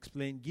to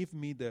explain, give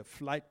me the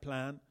flight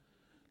plan.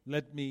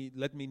 Let me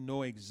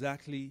know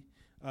exactly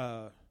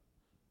at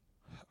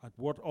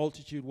what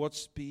altitude, what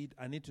speed.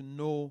 I need to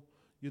know,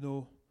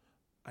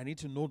 I need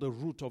to know the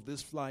route of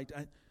this flight.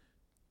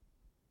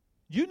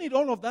 You need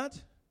all of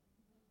that?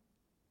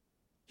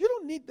 You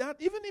don't need that.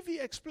 Even if he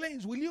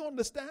explains, will you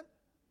understand?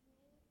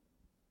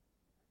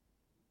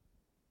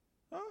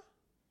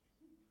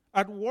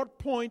 At what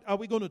point are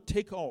we going to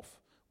take off?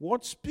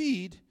 What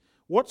speed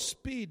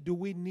do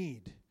we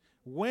need?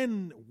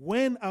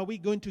 When are we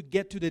going to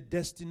get to the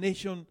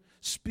destination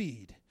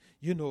speed?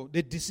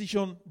 The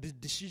decision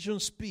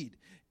speed.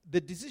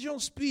 The decision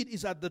speed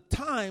is at the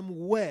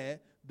time where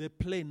the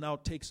plane now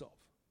takes off.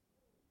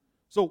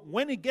 So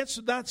when it gets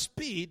to that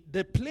speed,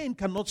 the plane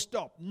cannot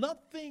stop.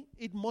 Nothing,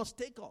 it must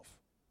take off.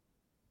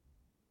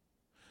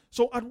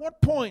 So at what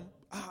point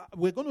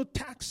we're going to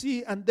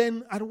taxi, and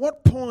then at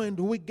what point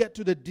do we get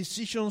to the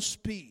decision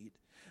speed?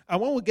 And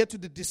when we get to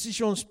the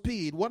decision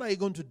speed, what are you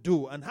going to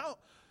do? And how?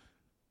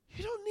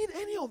 You don't need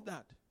any of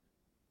that.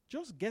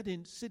 Just get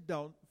in, sit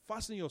down,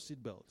 fasten your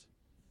seatbelt.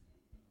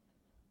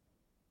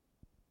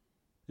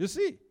 You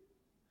see?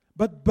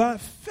 But by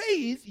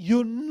faith,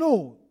 you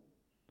know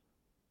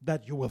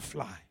that you will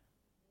fly.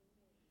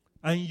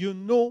 And you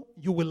know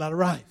you will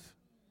arrive.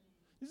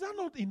 Is that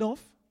not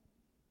enough?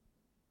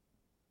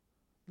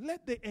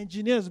 Let the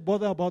engineers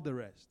bother about the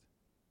rest.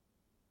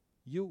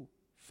 You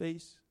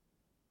face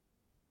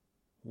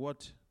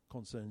what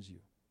concerns you.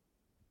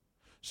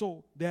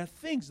 So there are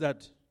things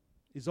that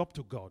is up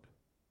to God.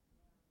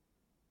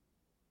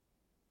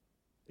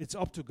 It's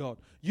up to God.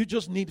 You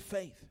just need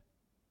faith.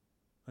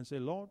 And say,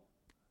 Lord,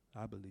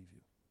 I believe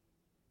you.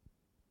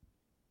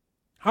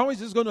 How is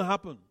this going to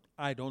happen?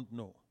 I don't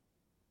know.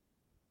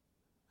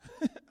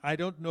 I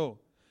don't know.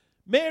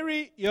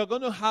 Mary, you're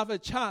going to have a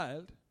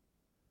child,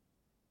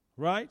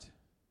 right?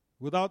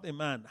 Without a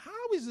man.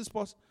 How is this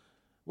possible?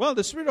 Well,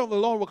 the Spirit of the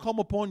Lord will come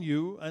upon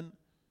you. And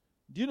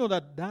do you know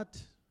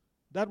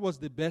that was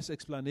the best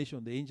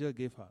explanation the angel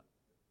gave her?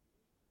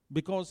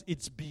 Because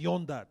it's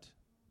beyond that.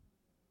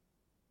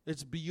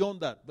 It's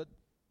beyond that. But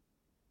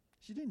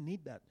she didn't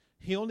need that.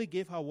 He only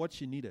gave her what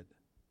she needed,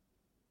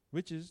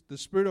 which is the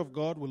Spirit of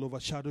God will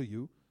overshadow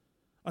you,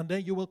 and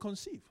then you will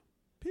conceive.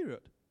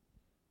 Period.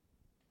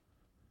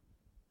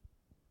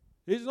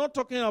 He's not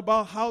talking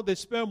about how the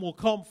sperm will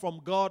come from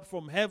God,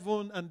 from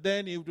heaven, and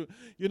then,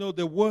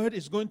 the word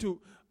is going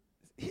to...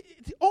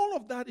 All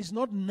of that is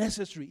not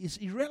necessary. It's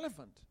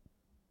irrelevant.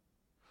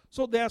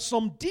 So there are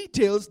some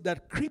details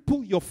that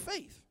cripple your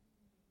faith.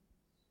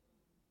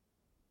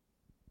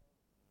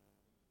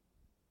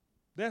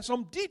 There are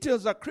some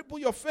details that cripple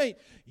your faith.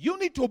 You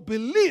need to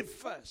believe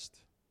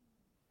first.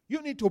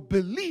 You need to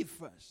believe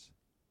first.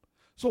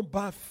 So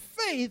by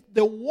faith,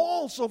 the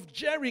walls of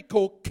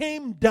Jericho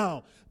came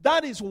down.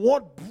 That is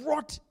what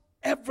brought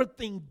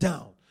everything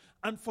down.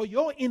 And for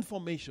your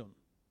information,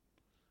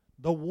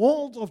 the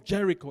walls of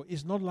Jericho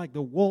is not like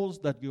the walls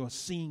that you are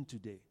seeing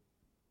today.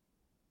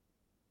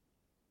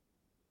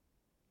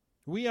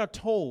 We are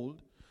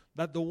told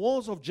that the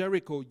walls of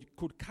Jericho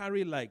could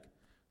carry like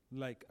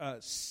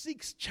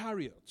 6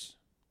 chariots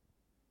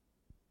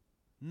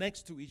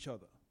next to each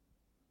other.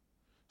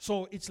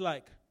 So it's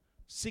like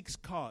 6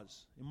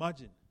 cars.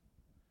 Imagine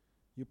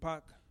you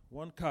park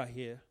one car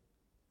here.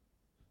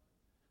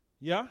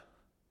 Yeah?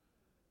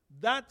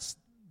 That's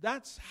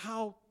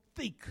how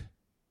thick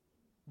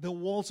the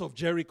walls of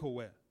Jericho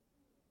were.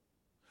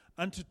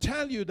 And to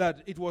tell you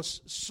that it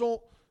was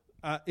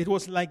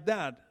like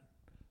that,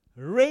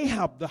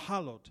 Rahab the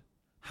harlot,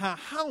 her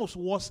house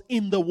was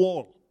in the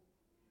wall.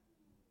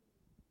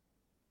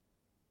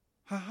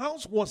 Her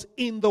house was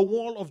in the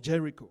wall of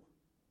Jericho.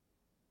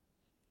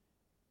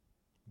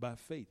 By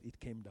faith, it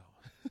came down.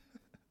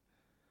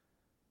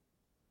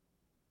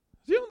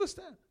 Do you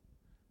understand?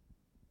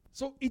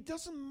 So it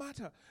doesn't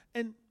matter.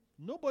 And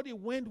nobody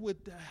went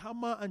with the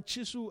hammer and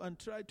chisel and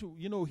tried to,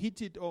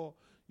 hit it or,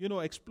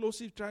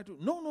 explosive tried to.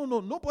 No.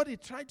 Nobody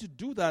tried to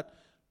do that.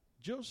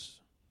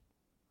 Just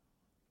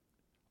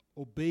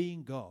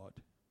obeying God.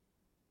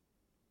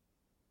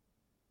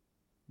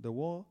 The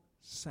wall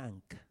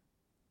sank.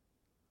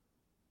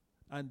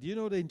 And do you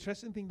know the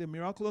interesting thing, the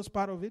miraculous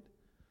part of it?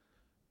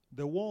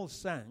 The wall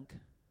sank,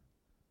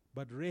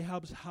 but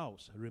Rahab's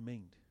house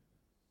remained.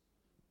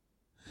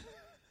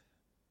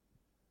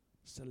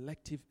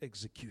 Selective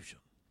execution.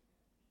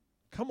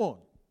 Come on.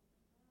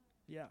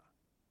 Yeah.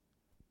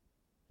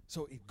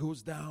 So it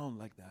goes down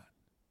like that.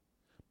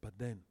 But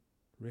then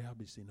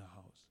Rahab is in her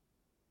house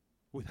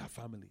with her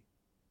family.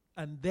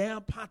 And their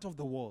part of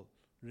the wall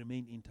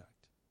remained intact.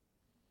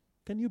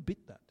 Can you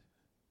beat that?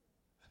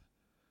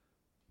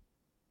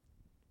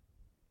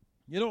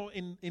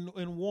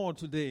 In war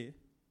today,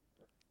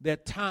 there are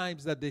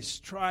times that they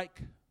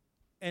strike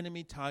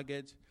enemy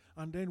targets,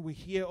 and then we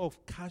hear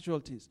of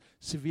casualties,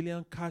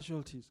 civilian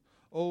casualties.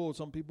 Oh,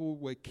 some people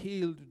were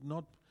killed.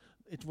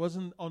 It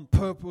wasn't on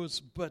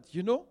purpose, but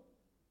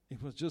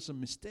it was just a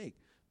mistake.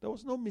 There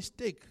was no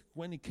mistake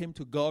when it came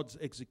to God's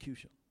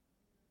execution.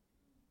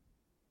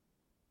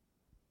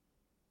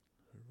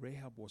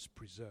 Rahab was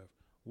preserved.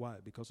 Why?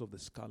 Because of the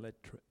scarlet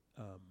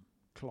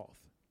cloth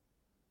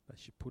that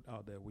she put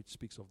out there, which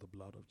speaks of the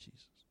blood of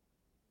Jesus.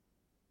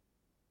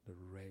 The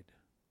red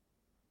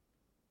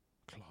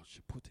cloth,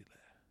 she put it there.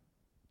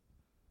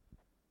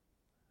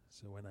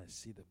 So when I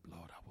see the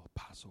blood, I will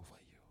pass over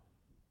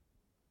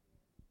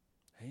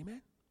you.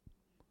 Amen?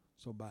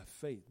 So by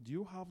faith, do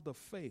you have the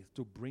faith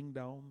to bring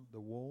down the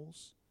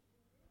walls?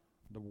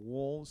 The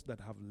walls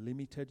that have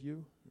limited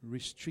you,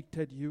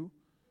 restricted you,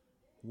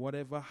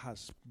 whatever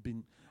has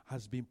been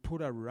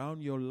put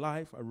around your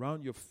life,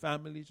 around your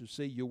family, to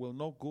say you will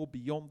not go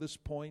beyond this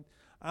point.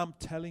 I'm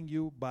telling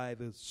you by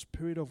the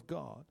Spirit of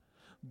God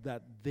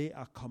that they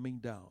are coming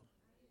down.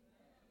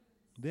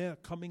 They are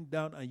coming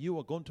down, and you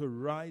are going to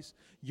rise.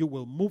 You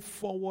will move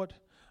forward,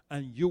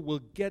 and you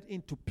will get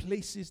into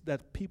places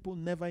that people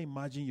never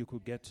imagined you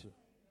could get to.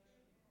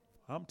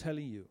 I'm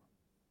telling you.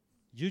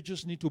 You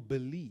just need to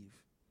believe.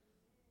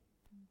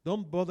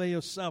 Don't bother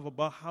yourself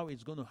about how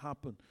it's going to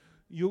happen.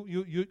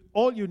 You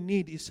all you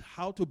need is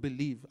how to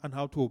believe and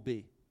how to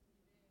obey.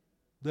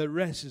 The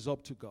rest is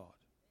up to God.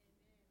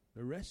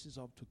 The rest is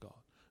up to God.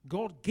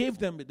 God gave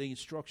them the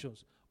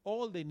instructions.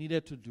 All they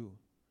needed to do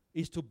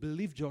is to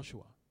believe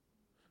Joshua,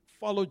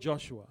 follow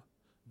Joshua,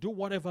 do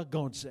whatever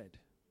God said.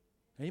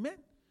 Amen?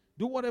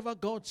 Do whatever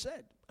God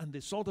said, and they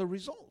saw the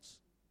results.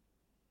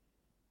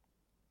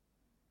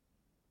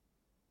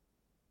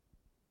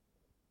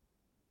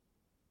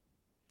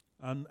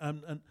 And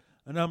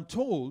I'm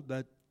told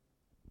that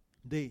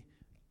the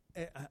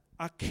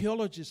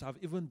archaeologists have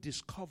even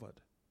discovered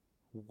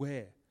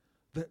where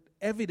the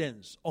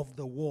evidence of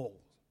the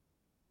wall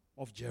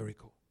of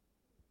Jericho.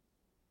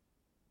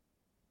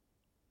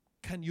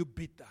 Can you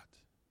beat that?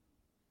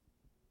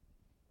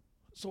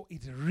 So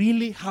it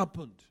really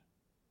happened.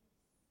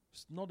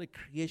 It's not a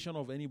creation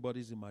of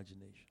anybody's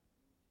imagination.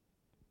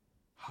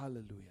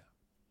 Hallelujah.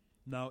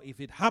 Now, if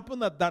it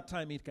happened at that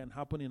time, it can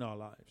happen in our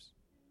lives.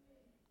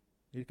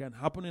 It can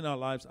happen in our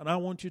lives, and I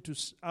want you to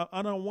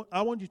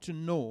I want you to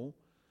know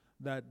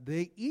that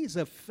there is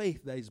a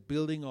faith that is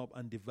building up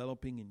and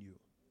developing in you.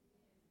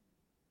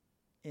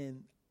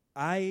 And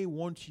I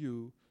want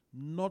you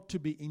not to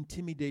be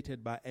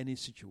intimidated by any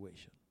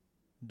situation.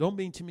 Don't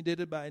be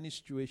intimidated by any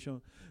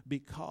situation,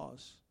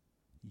 because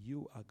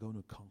you are going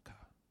to conquer.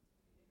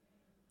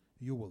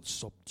 You will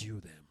subdue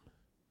them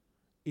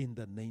in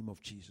the name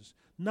of Jesus.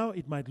 Now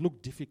it might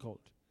look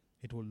difficult.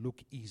 It will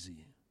look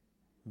easy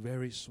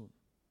very soon.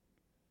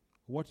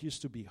 What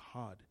used to be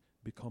hard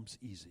becomes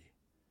easy.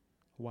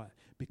 Why?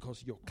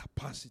 Because your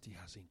capacity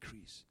has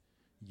increased.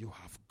 You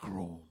have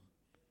grown.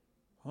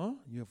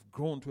 You have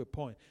grown to a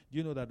point. Do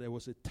you know that there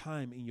was a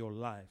time in your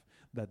life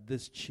that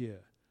this chair,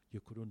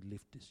 you couldn't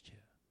lift this chair?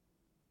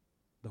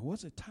 There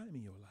was a time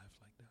in your life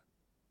like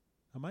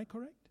that. Am I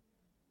correct?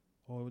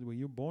 Or were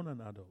you born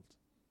an adult?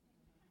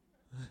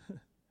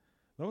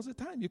 There was a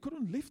time you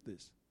couldn't lift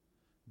this.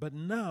 But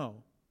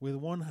now, with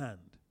one hand.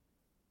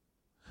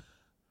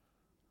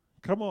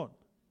 Come on.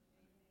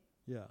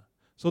 Yeah.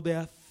 So there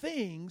are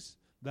things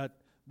that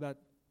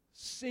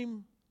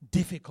seem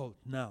difficult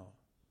now.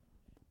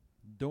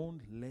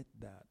 Don't let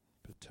that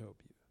perturb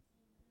you.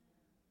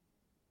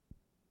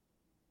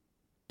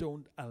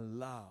 Don't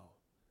allow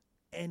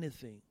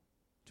anything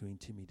to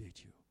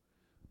intimidate you.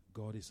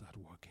 God is at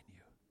work in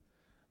you.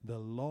 The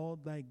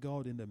Lord thy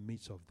God in the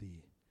midst of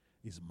thee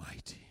is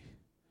mighty.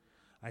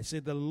 I say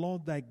the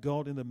Lord thy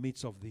God in the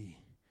midst of thee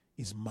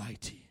is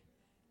mighty.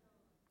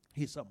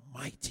 He's a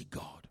mighty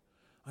God.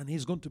 And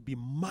he's going to be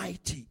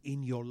mighty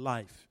in your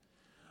life.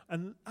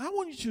 And I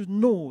want you to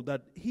know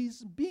that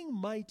his being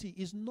mighty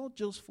is not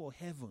just for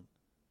heaven.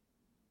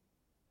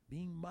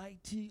 Being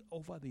mighty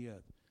over the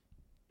earth.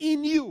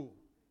 In you,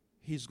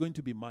 he's going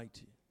to be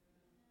mighty.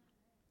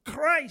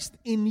 Christ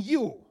in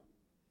you,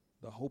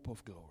 the hope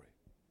of glory.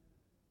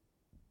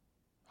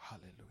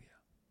 Hallelujah.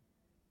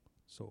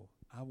 So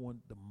I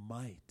want the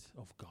might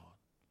of God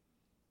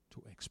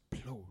to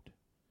explode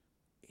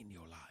in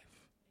your life.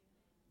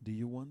 Do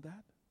you want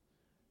that?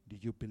 Do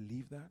you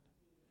believe that?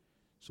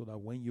 So that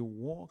when you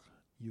walk,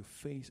 you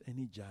face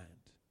any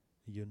giant,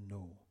 you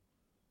know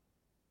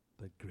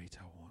the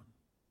greater one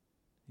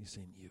is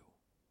in you.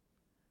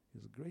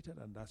 He's greater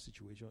than that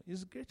situation.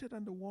 He's greater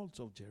than the walls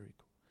of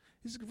Jericho.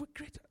 He's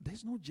greater.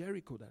 There's no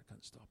Jericho that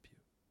can stop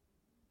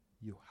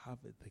you. You have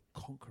the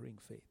conquering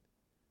faith.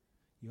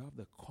 You have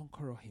the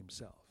conqueror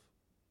himself,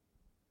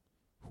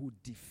 who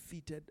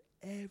defeated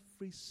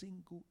every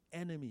single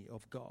enemy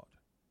of God.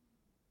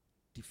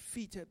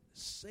 Defeated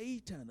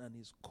Satan and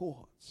his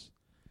cohorts.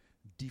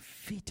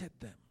 Defeated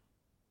them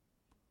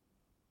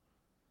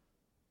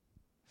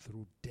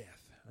through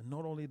death. And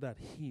not only that,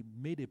 he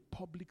made a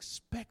public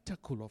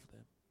spectacle of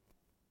them.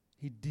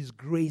 He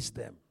disgraced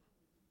them.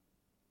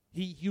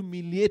 He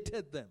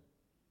humiliated them.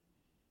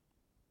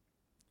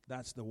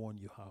 That's the one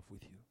you have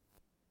with you.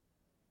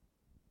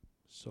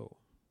 So,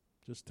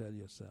 just tell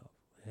yourself,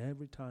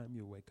 every time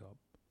you wake up,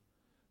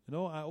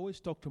 I always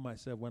talk to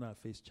myself when I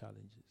face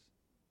challenges.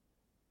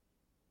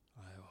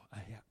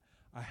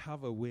 I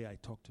have a way I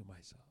talk to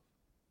myself.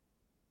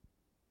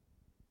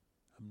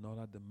 I'm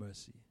not at the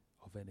mercy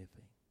of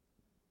anything.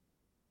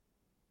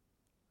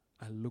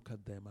 I look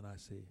at them and I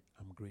say,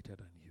 I'm greater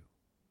than you.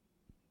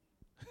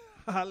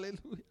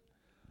 Hallelujah.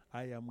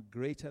 I am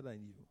greater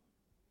than you.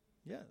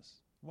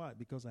 Yes. Why?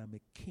 Because I'm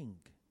a king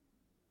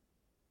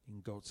in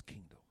God's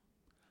kingdom.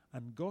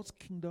 And God's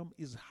kingdom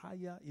is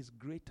higher, is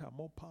greater,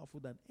 more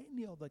powerful than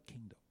any other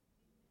kingdom.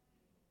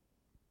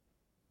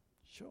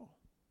 Sure.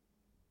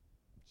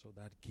 So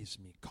that gives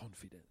me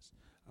confidence.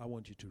 I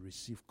want you to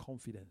receive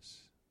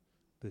confidence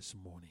this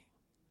morning.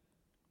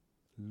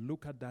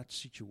 Look at that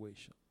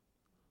situation.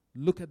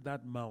 Look at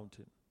that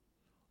mountain.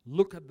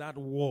 Look at that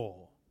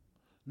wall.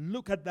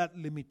 Look at that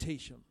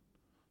limitation.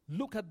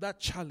 Look at that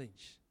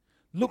challenge.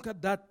 Look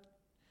at that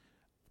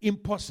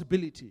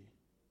impossibility.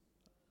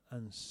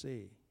 And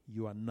say,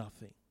 you are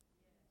nothing.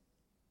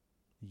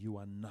 You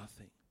are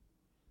nothing.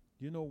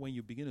 You know, when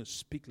you begin to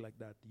speak like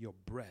that, your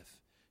breath,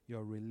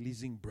 you're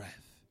releasing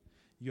breath.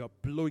 You're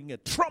blowing a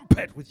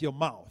trumpet with your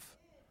mouth.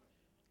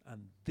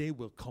 And they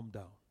will come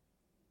down.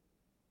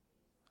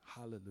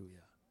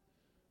 Hallelujah.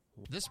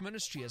 This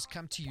ministry has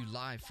come to you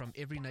live from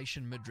Every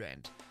Nation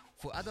Midrand.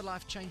 For other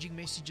life-changing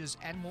messages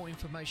and more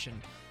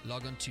information,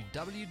 log on to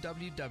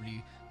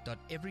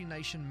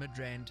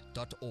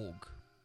www.everynationmidrand.org.